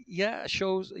 yeah,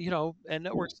 shows, and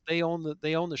networks, they own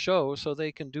the show, so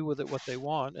they can do with it what they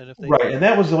want, and if they Right, and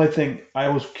that was the only thing I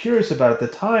was curious about at the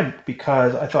time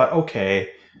because I thought, okay,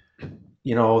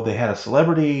 they had a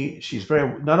celebrity. She's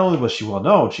very, not only was she well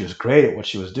known, she was great at what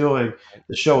she was doing.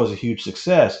 The show was a huge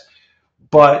success.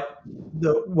 But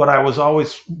what I was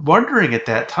always wondering at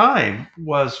that time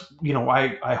was,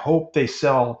 I hope they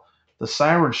sell the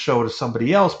Siren Show to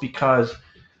somebody else because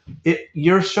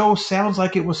your show sounds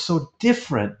like it was so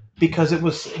different because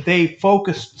they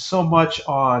focused so much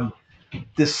on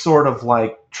this sort of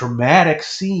like dramatic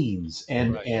scenes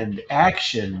and right. and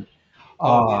action.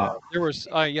 Oh yeah, Uh, there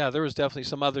was definitely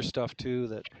some other stuff too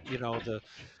that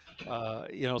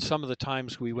some of the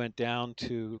times we went down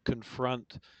to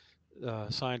confront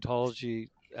Scientology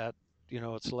at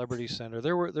at Celebrity Center.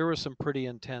 There were some pretty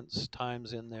intense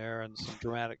times in there and some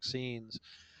dramatic scenes.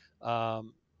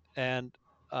 Um, and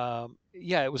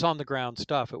Yeah, it was on the ground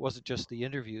stuff. It wasn't just the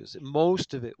interviews.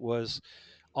 Most of it was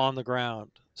on the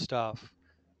ground stuff.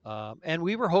 And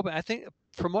we were hoping. I think,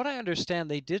 from what I understand,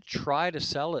 they did try to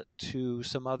sell it to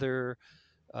some other.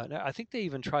 I think they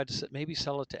even tried to maybe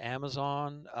sell it to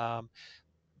Amazon.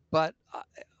 But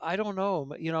I don't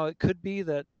know. It could be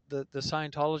that the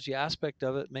Scientology aspect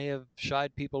of it may have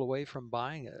shied people away from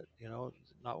buying it.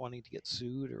 Not wanting to get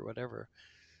sued or whatever.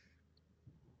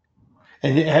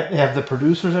 and have the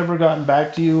producers ever gotten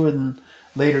back to you in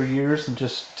later years and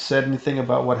just said anything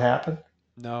about what happened?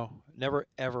 No, never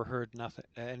ever heard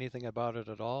anything about it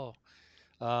at all.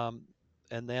 Um,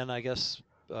 and then I guess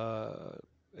a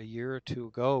year or two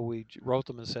ago, we wrote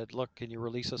them and said, "Look, can you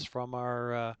release us from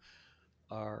our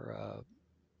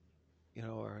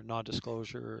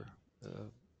non-disclosure uh,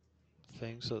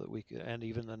 thing so that we could, and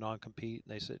even the non-compete,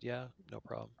 and they said, yeah, no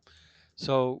problem.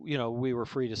 So, we were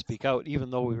free to speak out, even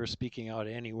though we were speaking out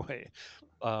anyway.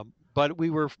 But we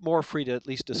were more free to at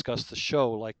least discuss the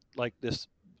show, like this,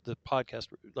 the podcast,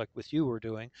 like with you, we're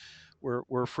doing.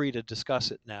 We're free to discuss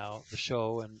it now, the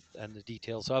show and the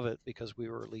details of it, because we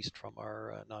were released from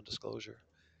our non-disclosure.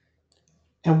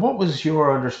 And what was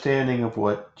your understanding of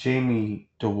what Jamie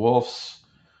DeWolf's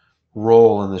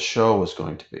role in the show was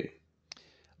going to be?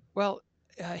 Well,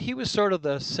 he was sort of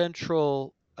the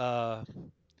central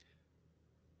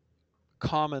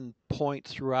common point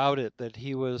throughout it, that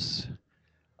he was.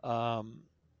 Um,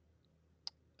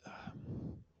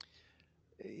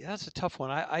 yeah, that's a tough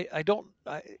one. I don't.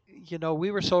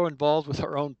 We were so involved with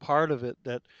our own part of it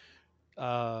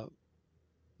uh,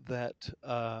 that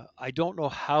I don't know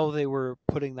how they were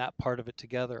putting that part of it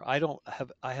together. I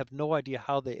have no idea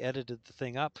how they edited the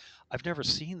thing up. I've never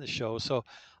seen the show, so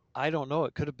I don't know.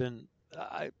 It could have been.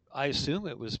 I assume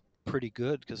it was pretty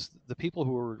good, because the people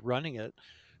who were running it,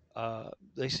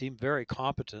 they seemed very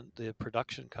competent. The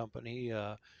production company.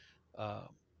 Uh,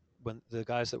 when the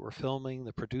guys that were filming,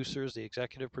 the producers, the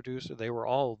executive producer, they were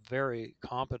all very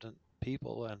competent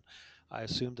people, and I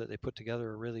assumed that they put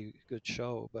together a really good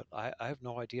show. But I have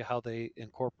no idea how they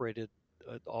incorporated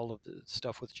all of the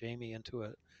stuff with Jamie into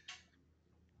it.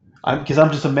 Because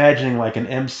I'm just imagining like an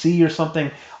MC or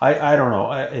something. I don't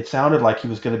know. It sounded like he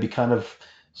was going to be kind of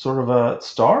sort of a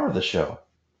star of the show.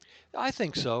 I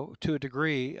think so, to a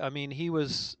degree. I mean, he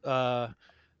was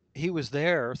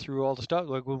there through all the stuff.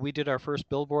 Like when we did our first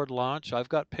billboard launch, I've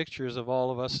got pictures of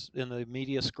all of us in the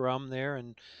media scrum there,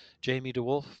 and Jamie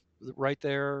DeWolf right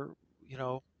there, you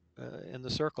know, in the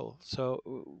circle. So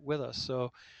with us.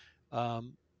 So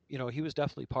he was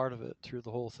definitely part of it through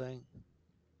the whole thing.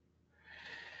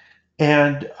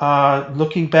 And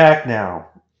looking back now,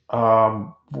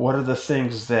 what are the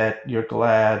things that you're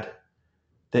glad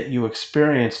that you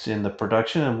experienced in the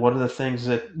production, and what are the things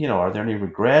that are there any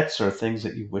regrets or things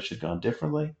that you wish had gone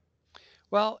differently?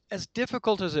 Well, as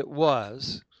difficult as it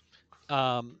was,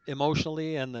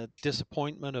 emotionally, and the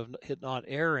disappointment of it not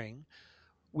airing,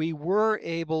 we were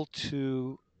able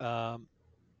to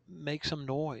make some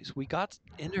noise. We got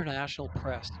international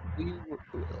press. We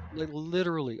were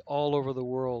literally all over the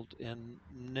world in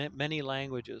many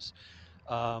languages.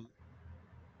 Um,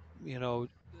 you know,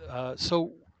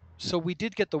 so we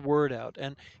did get the word out,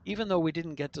 and even though we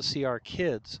didn't get to see our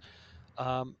kids,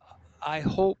 um, I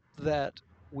hope that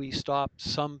we stopped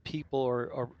some people,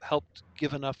 or helped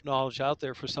give enough knowledge out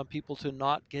there for some people to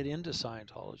not get into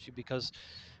Scientology, because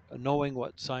knowing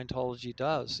what Scientology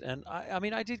does. And I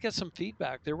mean, I did get some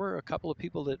feedback. There were a couple of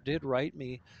people that did write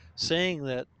me saying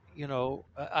that,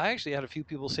 I actually had a few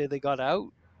people say they got out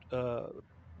uh,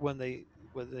 when they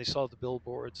saw the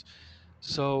billboards.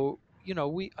 So,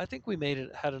 I think we made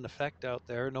it had an effect out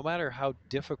there, no matter how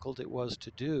difficult it was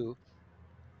to do.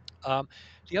 Um,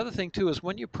 the other thing too is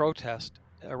when you protest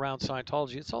around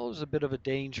Scientology, it's always a bit of a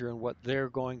danger in what they're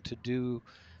going to do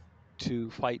to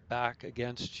fight back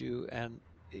against you. And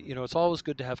it's always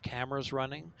good to have cameras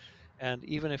running, and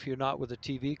even if you're not with a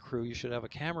TV crew, you should have a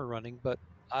camera running. But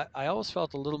I always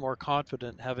felt a little more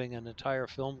confident having an entire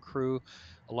film crew,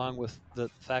 along with the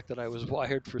fact that I was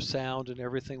wired for sound and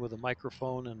everything, with a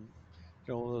microphone, and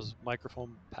those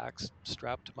microphone packs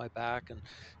strapped to my back. And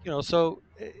so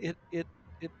it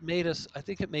made us, I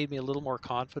think it made me a little more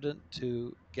confident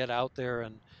to get out there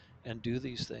and do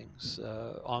these things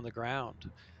on the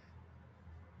ground.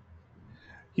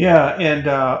 Yeah, and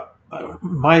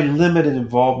my limited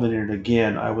involvement in it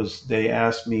again, they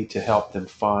asked me to help them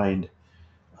find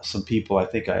some people. I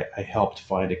think I helped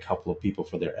find a couple of people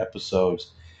for their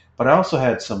episodes, but I also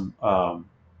had some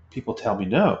people tell me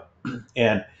no.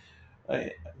 And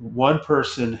one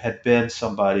person had been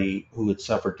somebody who had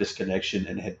suffered disconnection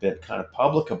and had been kind of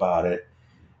public about it.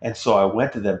 And so I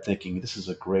went to them thinking, this is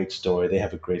a great story. They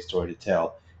have a great story to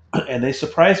tell. And they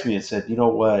surprised me and said, you know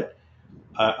what?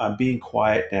 I'm being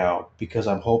quiet now because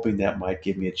I'm hoping that might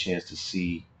give me a chance to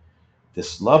see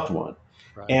this loved one.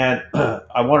 Right. And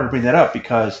I wanted to bring that up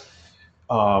because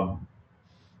um,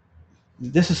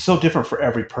 this is so different for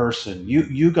every person.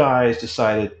 You guys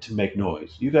decided to make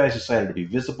noise. You guys decided to be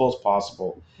visible as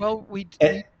possible. Well,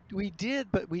 And, we did,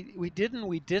 but we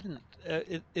didn't.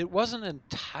 It wasn't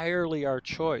entirely our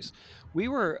choice. We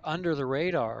were under the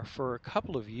radar for a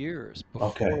couple of years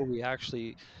okay. before we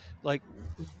actually, like,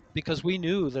 because we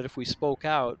knew that if we spoke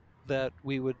out, that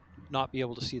we would not be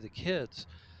able to see the kids.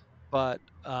 But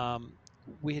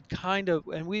we had kind of,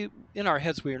 and we in our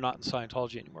heads we were not in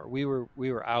Scientology anymore. We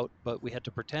were out, but we had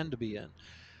to pretend to be in.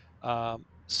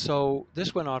 So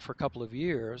this went on for a couple of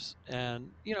years,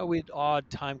 and we'd odd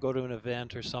time go to an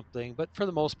event or something, but for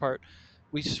the most part,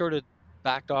 we sort of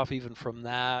backed off even from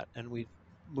that, and we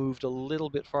moved a little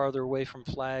bit farther away from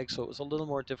flags, so it was a little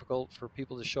more difficult for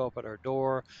people to show up at our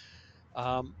door.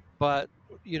 But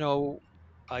you know,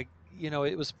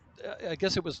 it was. I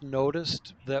guess it was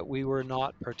noticed that we were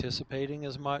not participating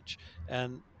as much,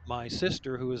 and my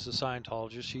sister, who is a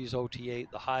Scientologist, she's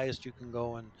OT8, the highest you can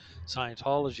go in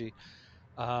Scientology.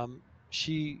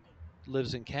 She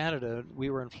lives in Canada. We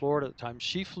were in Florida at the time.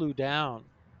 She flew down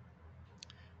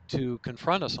to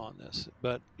confront us on this,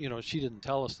 but she didn't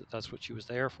tell us that that's what she was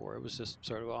there for. It was just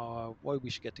sort of, oh, well, we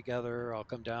should get together. I'll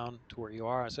come down to where you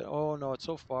are. I said, oh no, it's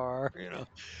so far,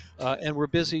 and we're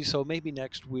busy, so maybe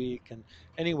next week. And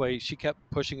anyway, she kept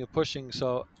pushing and pushing.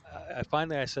 So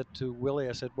I said to Willie,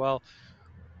 I said, well,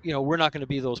 we're not going to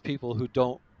be those people who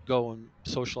don't go and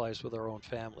socialize with our own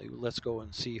family. Let's go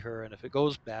and see her, and if it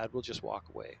goes bad, we'll just walk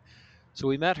away. So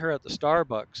we met her at the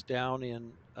Starbucks down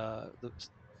in the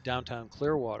downtown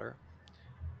Clearwater,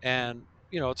 and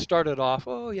it started off,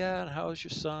 oh yeah, and how's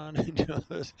your son?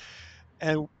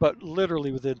 And, but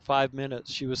literally within 5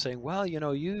 minutes, she was saying, well,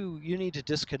 you need to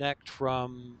disconnect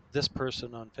from this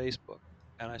person on Facebook.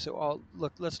 And I said, well,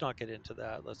 look, let's not get into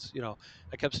that.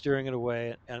 I kept steering it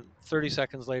away. And 30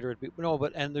 seconds later, it'd be, no,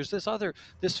 but, and there's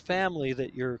this family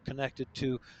that you're connected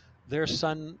to, their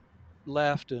son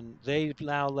left and they've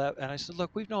now left. And I said,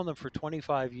 look, we've known them for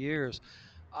 25 years.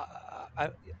 I,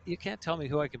 you can't tell me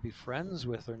who I can be friends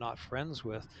with or not friends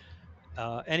with.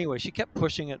 Anyway, she kept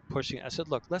pushing it, pushing it. I said,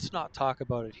 look, let's not talk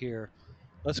about it here.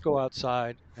 Let's go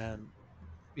outside and,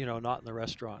 not in the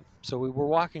restaurant. So we were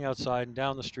walking outside and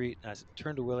down the street, and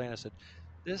turned to Willie and I said,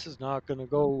 this is not going to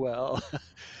go well.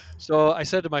 So I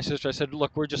said to my sister, I said,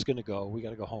 look, we're just going to go. We got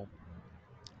to go home.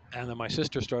 And then my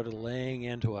sister started laying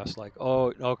into us like,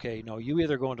 oh, okay, no, you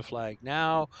either go into flag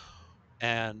now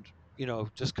and,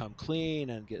 just come clean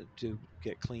and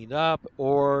get cleaned up,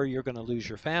 or you're going to lose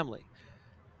your family,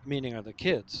 meaning are the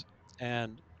kids.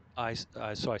 And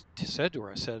so I said to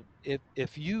her, I said,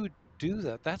 if you do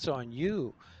that, that's on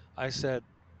you. I said,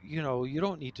 you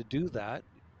don't need to do that.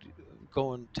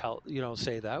 Go and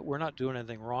say that we're not doing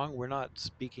anything wrong. We're not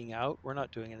speaking out. We're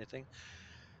not doing anything.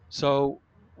 So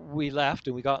we left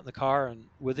and we got in the car, and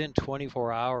within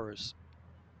 24 hours,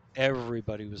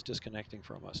 everybody was disconnecting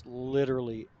from us.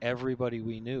 Literally everybody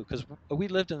we knew, because we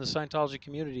lived in the Scientology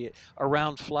community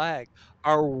around Flag.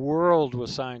 Our world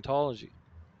was Scientology.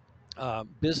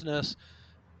 Business,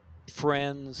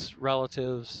 friends,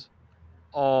 relatives,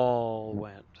 all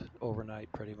went overnight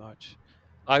pretty much.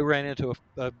 I ran into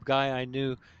a guy I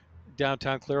knew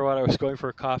downtown Clearwater. I was going for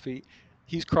a coffee.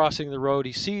 He's crossing the road.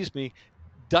 He sees me,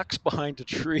 ducks behind a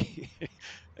tree.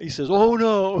 He says, "Oh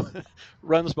no!"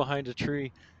 runs behind a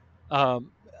tree.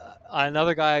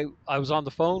 Another guy I was on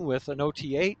the phone with, an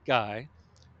OT8 guy.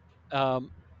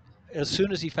 Um, as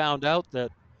soon as he found out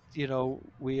that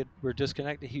were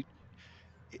disconnected,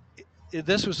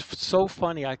 this was so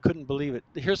funny. I couldn't believe it.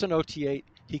 Here's an OT8.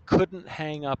 He couldn't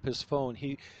hang up his phone.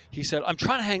 He said, "I'm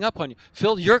trying to hang up on you,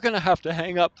 Phil. You're going to have to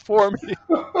hang up for me."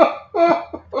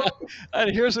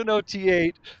 And here's an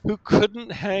OT8 who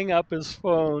couldn't hang up his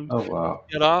phone, Oh wow!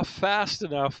 get off fast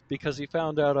enough because he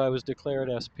found out I was declared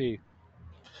SP.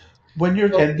 When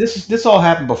you're So, and this all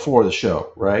happened before the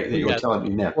show, right? That oh you were yeah, this telling was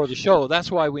me now. before the show.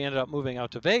 That's why we ended up moving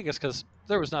out to Vegas, because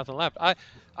there was nothing left.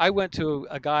 I went to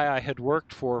a guy I had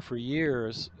worked for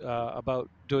years, about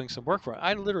doing some work for him.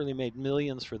 I literally made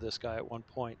millions for this guy at one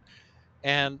point,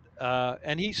 and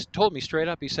he told me straight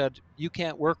up. He said, "You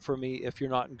can't work for me if you're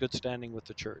not in good standing with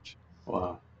the church."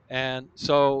 Wow. And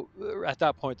so at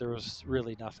that point, there was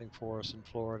really nothing for us in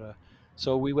Florida.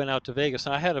 So we went out to Vegas,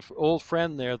 and I had an old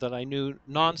friend there that I knew,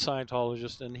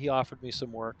 non-Scientologist, and he offered me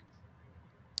some work.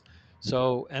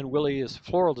 So, and Willie is a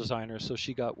floral designer, so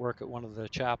she got work at one of the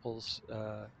chapels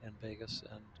in Vegas,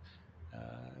 and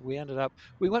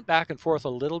we went back and forth a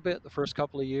little bit the first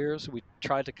couple of years. We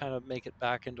tried to kind of make it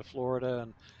back into Florida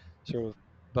and sort of,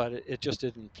 but it just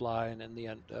didn't fly. And in the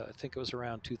end, I think it was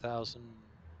around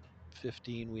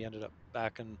 2015, we ended up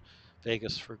back in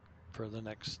Vegas for the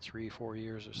next 3 4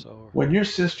 years or so. When your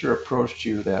sister approached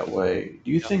you that way,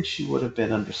 do you Yeah. think she would have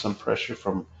been under some pressure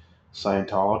from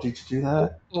Scientology to do Oh,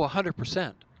 that? oh,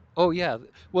 100%. Oh yeah.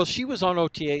 Well, she was on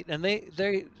OT8,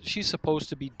 and she's supposed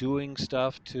to be doing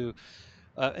stuff to,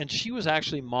 and she was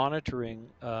actually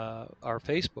monitoring our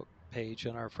Facebook page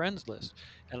and our friends list.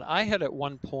 And I had at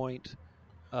one point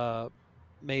uh,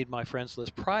 made my friends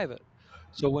list private.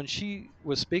 So when she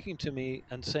was speaking to me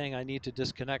and saying I need to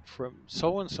disconnect from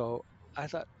so and so, I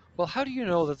thought, well, how do you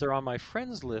know that they're on my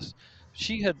friends list?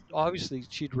 she had obviously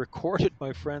she'd recorded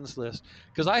my friends list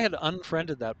because I had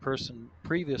unfriended that person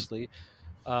previously.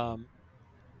 Um,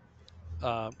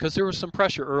 because there was some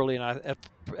pressure early, and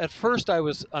at first I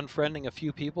was unfriending a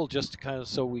few people just to kind of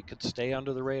so we could stay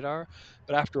under the radar.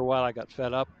 But after a while, I got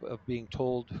fed up of being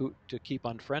told who to keep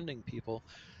unfriending people.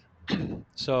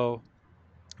 So,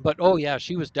 but oh yeah,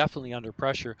 she was definitely under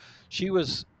pressure. She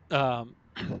was um,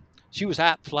 she was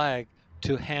at Flag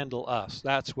to handle us.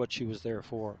 That's what she was there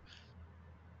for.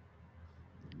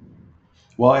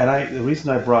 Well, and the reason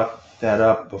I brought that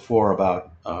up before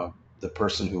about the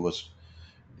person who was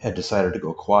had decided to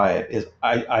go quiet is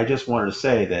I just wanted to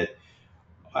say that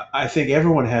I think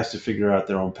everyone has to figure out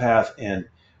their own path, and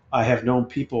I have known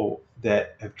people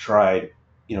that have tried,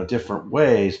 different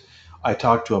ways. I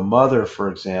talked to a mother, for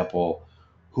example,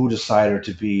 who decided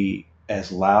to be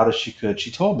as loud as she could.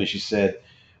 She told me, she said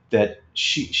that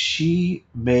she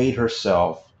made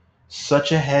herself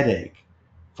such a headache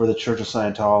for the Church of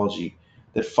Scientology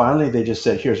that finally they just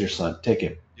said, "Here's your son, take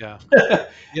him." Yeah,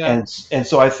 yeah. And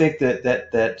so I think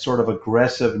that sort of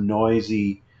aggressive,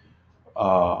 noisy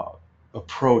uh,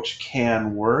 approach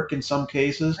can work in some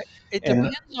cases. It And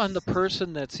depends on the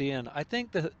person that's in. I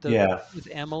think the yeah, with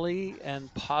Emily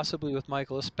and possibly with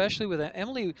Michael, especially with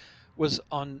Emily, was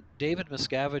on David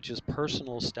Miscavige's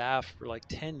personal staff for like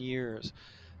 10 years.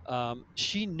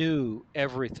 She knew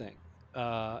everything,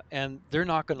 and they're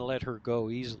not going to let her go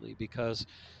easily because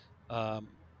um,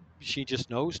 she just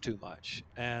knows too much.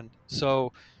 And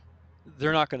so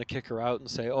they're not going to kick her out and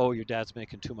say, "Oh, your dad's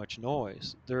making too much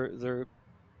noise." They're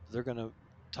going to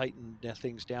tighten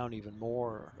things down even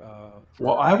more for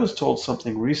well, her. I was told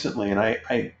something recently, and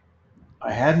I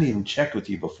hadn't even checked with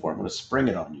you before. I'm going to spring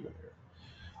it on you here.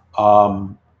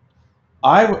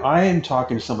 I am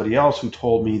talking to somebody else who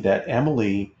told me that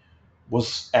Emily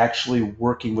was actually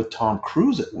working with Tom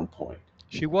Cruise at one point.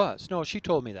 She was. No, she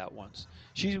told me that once.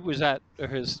 She was at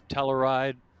his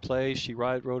Telluride place. She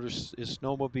rode his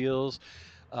snowmobiles.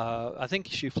 I think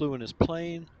she flew in his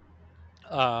plane.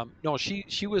 No,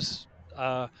 she was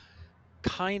uh,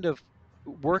 kind of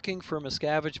working for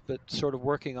Miscavige, but sort of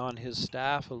working on his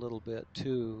staff a little bit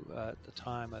too at the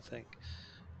time. I think.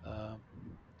 Um,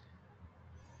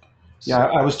 Yeah,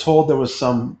 so I was told there was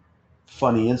some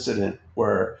funny incident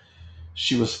where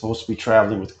she was supposed to be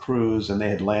traveling with Cruise, and they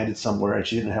had landed somewhere, and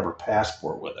she didn't have her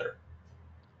passport with her,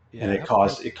 and yeah,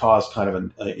 it caused kind of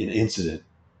an incident.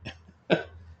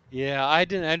 yeah. I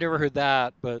didn't. I never heard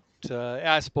that, but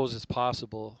I suppose it's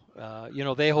possible.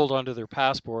 They hold on to their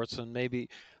passports, and maybe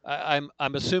I'm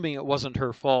assuming it wasn't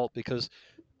her fault because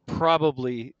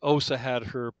probably Osa had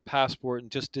her passport and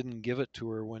just didn't give it to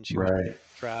her when she was Right,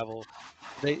 travel.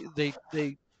 They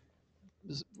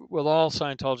with all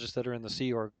Scientologists that are in the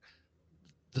Sea Org,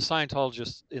 the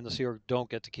Scientologists in the Sea Org don't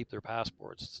get to keep their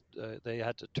passports. They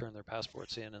had to turn their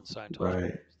passports in, and Scientology right,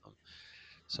 gives them.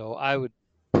 So I would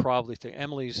probably think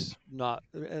Emily's not.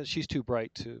 She's too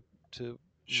bright to not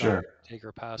sure. take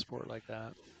her passport like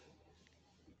that.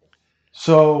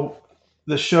 So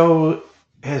the show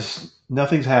has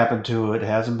nothing's happened to it.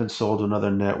 Hasn't been sold to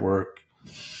another network.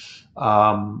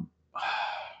 Um,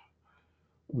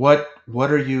 what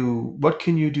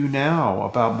can you do now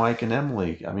about Mike and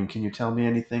Emily? I mean, can you tell me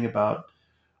anything about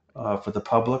for the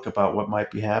public about what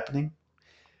might be happening?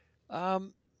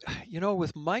 Um,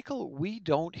 with Michael, we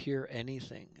don't hear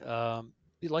anything.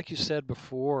 Like you said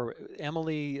before,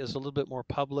 Emily is a little bit more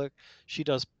public. She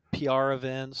does PR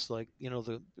events like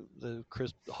the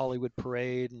Chris Hollywood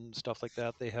Parade and stuff like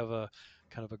that. They have a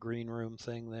kind of a green room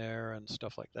thing there and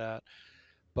stuff like that.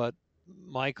 But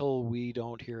Michael, we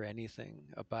don't hear anything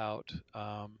about.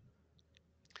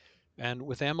 And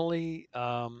with Emily,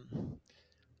 I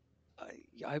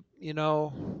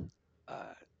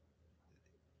uh,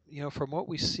 from what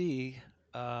we see.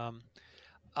 Um,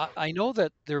 I know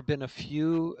that there have been a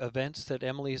few events that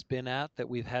Emily's been at that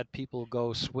we've had people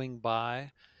go swing by,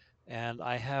 and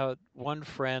I had one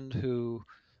friend who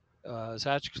is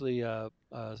actually a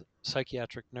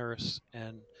psychiatric nurse,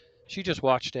 and she just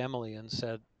watched Emily and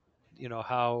said,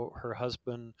 how her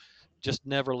husband just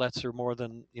never lets her more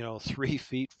than 3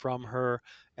 feet from her.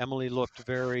 Emily looked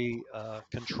very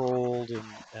controlled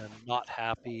and not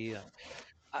happy, and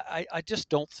I just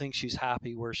don't think she's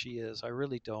happy where she is. I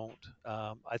really don't.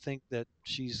 I think that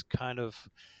she's kind of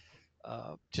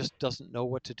just doesn't know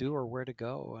what to do or where to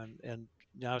go. And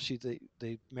now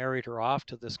they married her off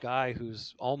to this guy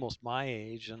who's almost my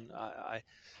age, and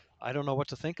I don't know what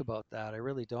to think about that. I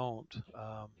really don't.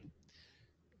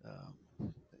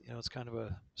 It's kind of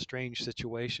a strange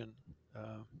situation.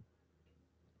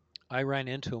 I ran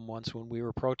into him once when we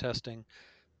were protesting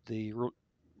the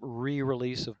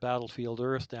re-release of Battlefield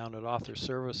Earth down at Author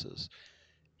Services,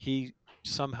 he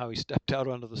somehow he stepped out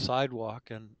onto the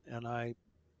sidewalk, and I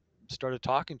started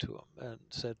talking to him and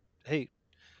said, "Hey,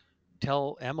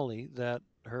 tell Emily that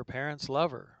her parents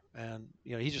love her." And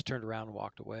he just turned around and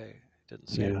walked away. Didn't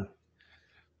say it, Yeah.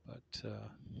 but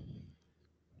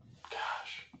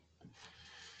Gosh.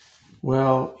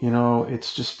 Well,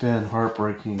 it's just been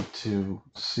heartbreaking to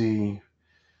see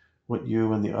what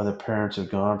you and the other parents have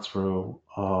gone through.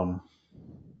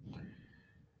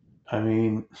 I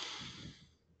mean,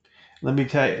 let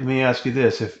me ask you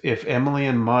this: if Emily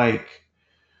and Mike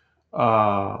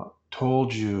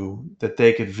told you that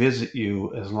they could visit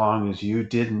you as long as you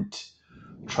didn't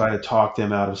try to talk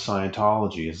them out of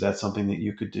Scientology, is that something that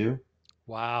you could do?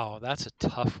 wow, that's a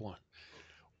tough one.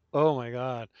 Oh my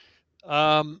God.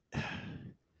 Um,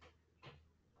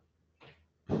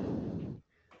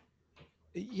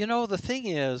 the thing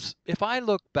is, if I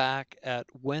look back at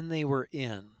when they were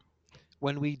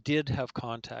when we did have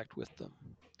contact with them,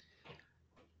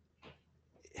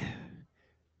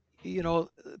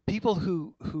 people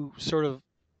who sort of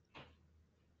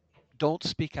don't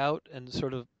speak out and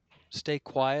sort of stay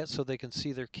quiet so they can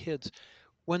see their kids,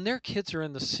 when their kids are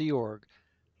in the Sea Org,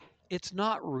 it's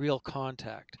not real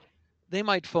contact. They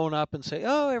might phone up and say,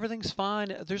 "Oh, everything's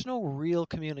fine." There's no real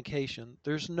communication.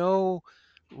 There's no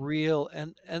real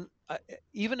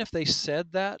even if they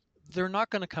said that, they're not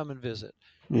going to come and visit.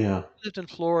 Yeah. Lived in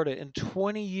Florida in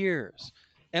 20 years.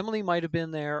 Emily might have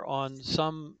been there on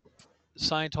some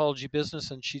Scientology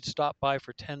business and she'd stop by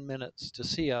for 10 minutes to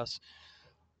see us.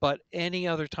 But any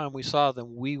other time we saw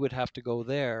them, we would have to go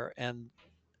there. And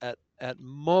at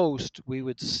most, we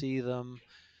would see them.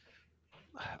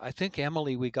 I think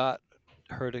Emily, we got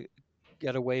her to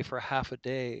get away for half a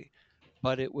day,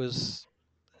 but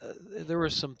there were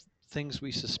some things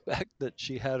we suspect that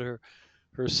she had her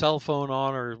cell phone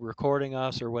on or recording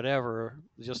us or whatever,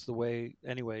 just the way.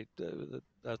 Anyway,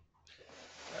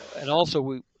 and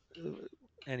also uh,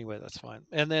 anyway, that's fine.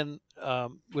 And then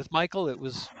with Michael, it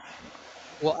was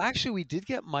well, actually, we did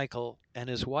get Michael and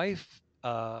his wife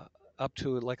up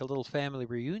to like a little family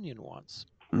reunion once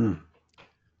Mm.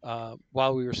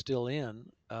 while we were still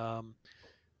in.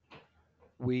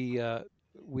 We uh,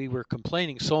 we were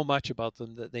complaining so much about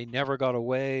them that they never got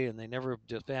away and they never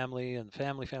did family and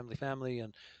family,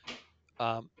 and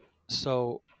um,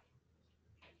 so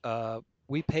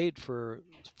we paid for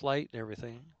flight and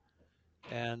everything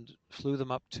and flew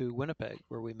them up to Winnipeg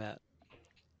where we met.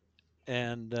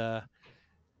 And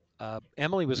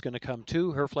Emily was going to come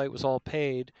too. Her flight was all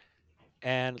paid.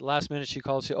 And last minute she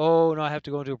called. She, oh no, I have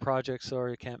to go into a project.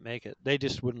 Sorry, I can't make it. They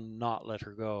just would not let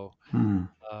her go. Mm.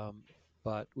 Um,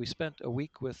 but we spent a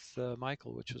week with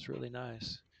Michael, which was really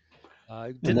nice.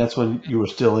 And Didn't that's when you were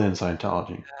still in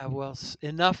Scientology. well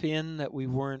enough in that we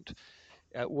weren't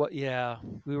at what. Yeah,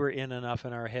 we were in enough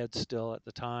in our heads still at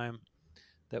the time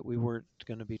that we weren't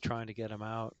going to be trying to get him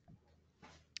out.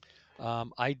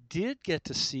 I did get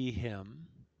to see him,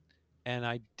 and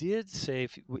I did say,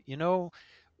 if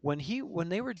when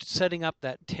they were setting up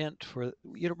that tent for,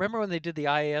 remember when they did the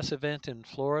IAS event in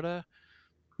Florida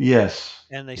Yes.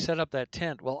 and they set up that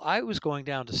tent? Well, I was going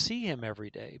down to see him every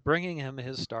day, bringing him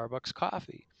his Starbucks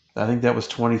coffee. I think that was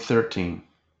 2013.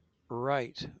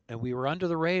 Right. And we were under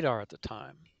the radar at the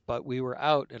time, but we were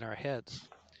out in our heads.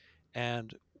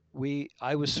 And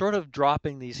I was sort of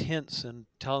dropping these hints and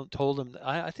told him,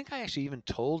 I think I actually even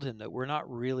told him that we're not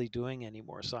really doing any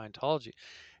more Scientology.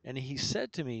 And he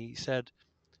said to me, he said,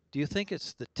 "Do you think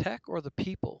it's the tech or the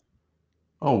people?"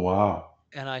 Oh, wow.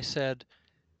 And I said,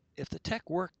 "If the tech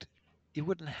worked, you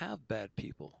wouldn't have bad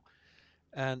people."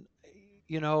 And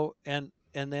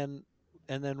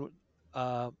and then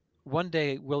uh, one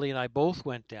day Willie and I both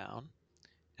went down,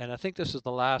 and I think this was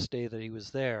the last day that he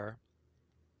was there.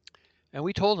 And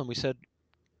we told him, we said,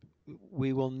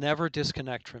 "We will never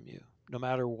disconnect from you, no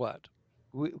matter what."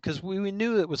 Because we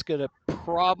knew it was going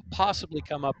to possibly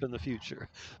come up in the future,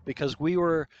 because we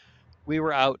were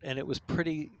out and it was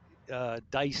pretty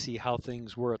dicey how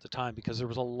things were at the time, because there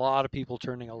was a lot of people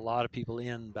turning a lot of people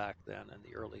in back then in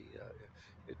the early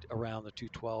around the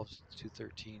 212s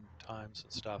 213 times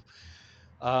and stuff.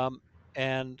 um,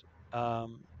 and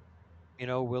um,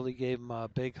 Willie gave him a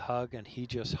big hug and he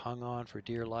just hung on for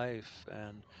dear life.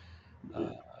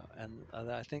 Uh, and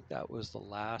I think that was the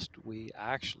last we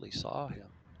actually saw him.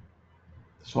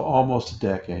 So almost a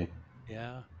decade.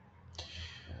 Yeah,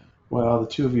 yeah. Well, the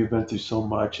two of you have been through so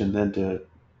much, and then to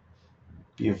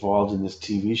be involved in this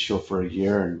TV show for a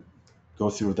year and go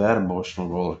through that emotional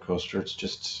roller coaster, it's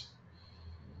just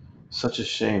such a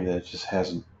shame that it just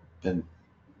hasn't been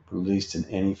released in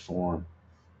any form.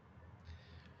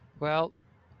 Well,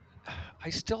 I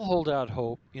still hold out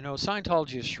hope.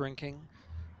 Scientology is shrinking.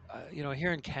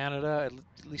 Here in Canada,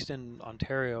 at least in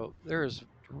Ontario, there is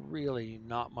really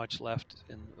not much left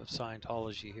of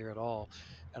Scientology here at all.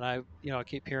 And I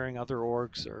keep hearing other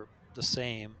orgs are the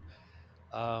same.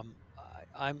 I'm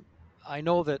I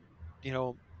know that you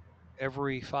know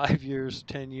every 5 years,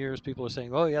 10 years, people are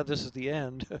saying, "Oh yeah, this is the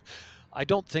end." I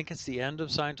don't think it's the end of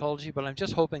Scientology, but I'm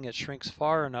just hoping it shrinks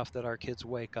far enough that our kids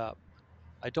wake up.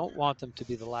 I don't want them to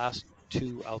be the last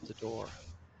two out the door.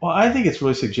 Well, I think it's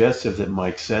really suggestive that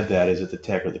Mike said that is it the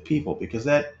tech or the people, because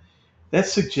that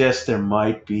suggests there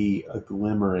might be a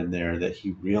glimmer in there that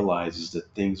he realizes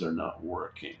that things are not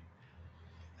working.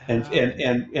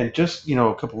 And just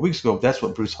a couple of weeks ago, that's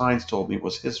what Bruce Hines told me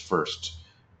was his first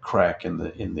crack in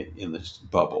the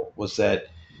bubble, was that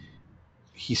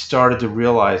he started to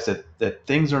realize that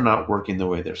things are not working the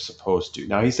way they're supposed to.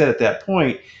 Now he said at that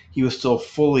point he was still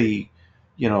fully,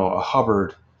 a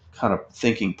Hubbard kind of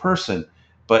thinking person,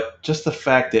 but just the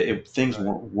fact that things Right,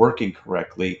 weren't working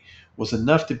correctly was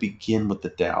enough to begin with the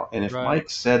doubt. And if right. Mike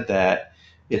said that,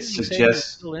 it Didn't he say he was suggests,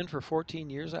 still in for 14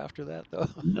 years after that, though?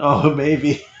 no,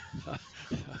 maybe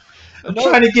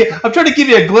No, I'm trying to give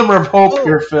you a glimmer of hope no.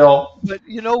 here, Phil. But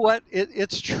you know what?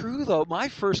 It's true though. My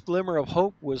first glimmer of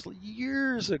hope was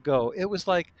years ago. It was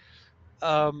like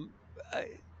um, I,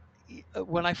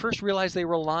 when I first realized they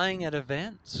were lying at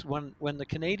events. When the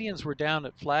Canadians were down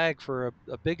at Flag for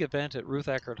a big event at Ruth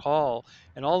Eckerd Hall,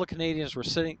 and all the Canadians were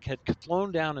had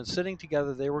flown down and sitting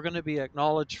together. They were going to be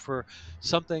acknowledged for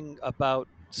something about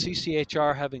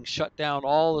CCHR having shut down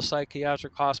all the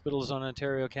psychiatric hospitals in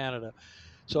Ontario, Canada.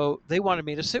 So they wanted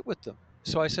me to sit with them.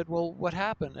 So I said, "Well, what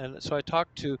happened?" And so I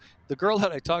talked to the girl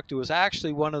that I talked to was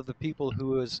actually one of the people who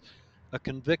was a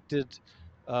convicted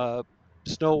uh,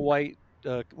 Snow White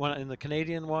one in the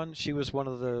Canadian one. She was one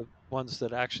of the ones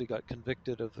that actually got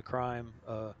convicted of the crime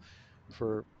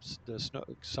for the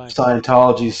Scientology.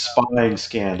 Scientology's spying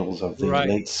scandals of the Right, late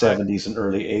right. 70s and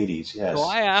early 80s. So Yes.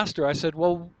 I asked her, I said,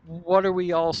 "Well, what are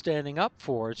we all standing up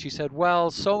for?" And she said, "Well,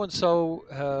 so and so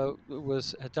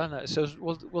had done that." So,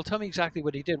 well, tell me exactly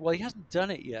what he did. Well, he hasn't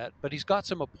done it yet, but he's got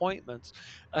some appointments.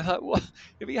 I thought, well,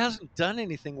 if he hasn't done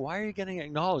anything, why are you getting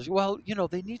acknowledged? Well,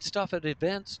 they need stuff at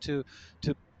events to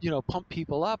pump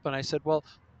people up. And I said, well,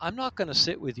 I'm not going to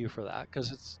sit with you for that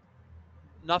because it's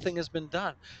nothing has been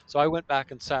done. So I went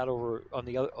back and sat over on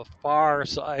the far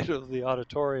side of the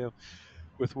auditorium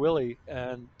with Willie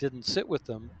and didn't sit with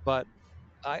them. But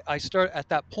I start at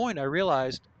that point. I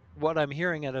realized what I'm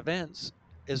hearing at events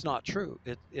is not true.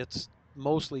 It's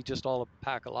mostly just all a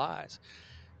pack of lies,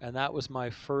 and that was my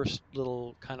first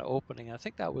little kind of opening. I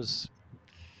think that was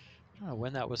I don't know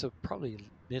when that was. Probably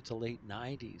mid to late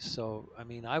 '90s. So I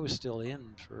mean, I was still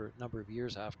in for a number of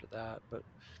years after that, but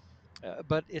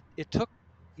it took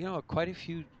quite a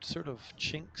few sort of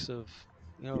chinks of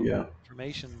Yeah.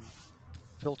 information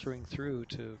filtering through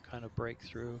to kind of break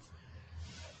through.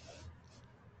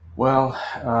 Well,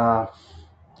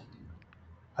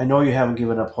 I know you haven't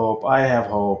given up hope. I have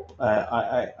hope.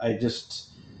 I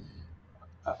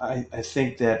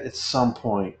think that at some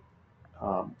point,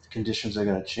 conditions are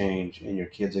going to change and your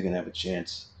kids are going to have a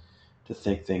chance to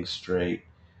think things straight.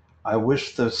 I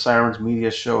wish the Sirens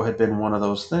Media Show had been one of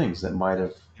those things that might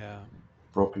have Yeah.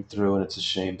 broken through, and it's a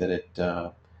shame that it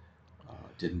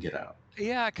didn't get out.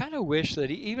 Yeah, I kind of wish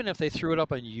that even if they threw it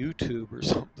up on YouTube or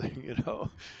something,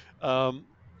 um,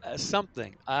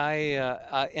 something.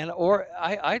 And or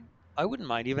I wouldn't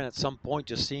mind even at some point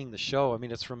just seeing the show. I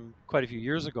mean, it's from quite a few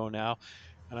years ago now,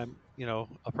 and I'll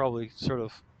probably sort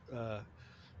of uh,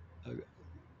 uh,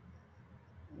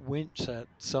 wince at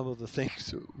some of the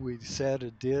things we said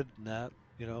and did, and that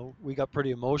we got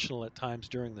pretty emotional at times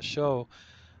during the show.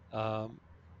 Um,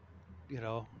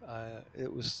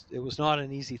 it was not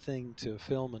an easy thing to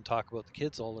film and talk about the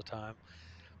kids all the time.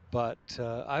 But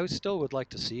I still would like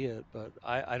to see it, but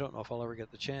I don't know if I'll ever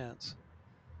get the chance.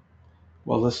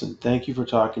 Well, listen, thank you for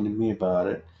talking to me about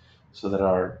it so that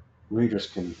our listeners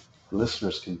can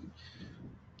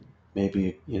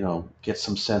maybe, get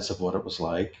some sense of what it was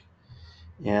like.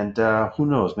 And who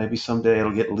knows, maybe someday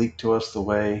it'll get leaked to us the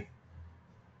way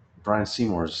Brian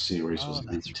Seymour's series Oh, was that's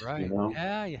leaked, right.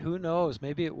 Yeah, who knows?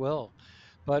 Maybe it will.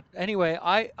 But anyway,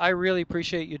 I really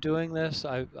appreciate you doing this.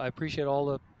 I appreciate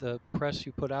all the press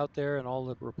you put out there and all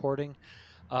the reporting.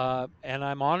 And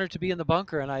I'm honored to be in the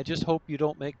bunker. And I just hope you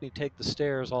don't make me take the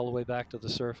stairs all the way back to the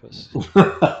surface.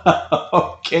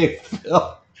 Okay,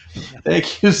 Phil.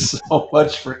 Thank you so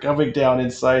much for coming down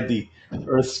inside the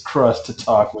Earth's crust to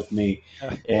talk with me.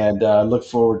 And look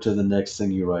forward to the next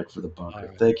thing you write for the All bunker.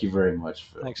 right. Thank you very much,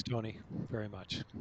 Phil. Thanks, Tony, very much.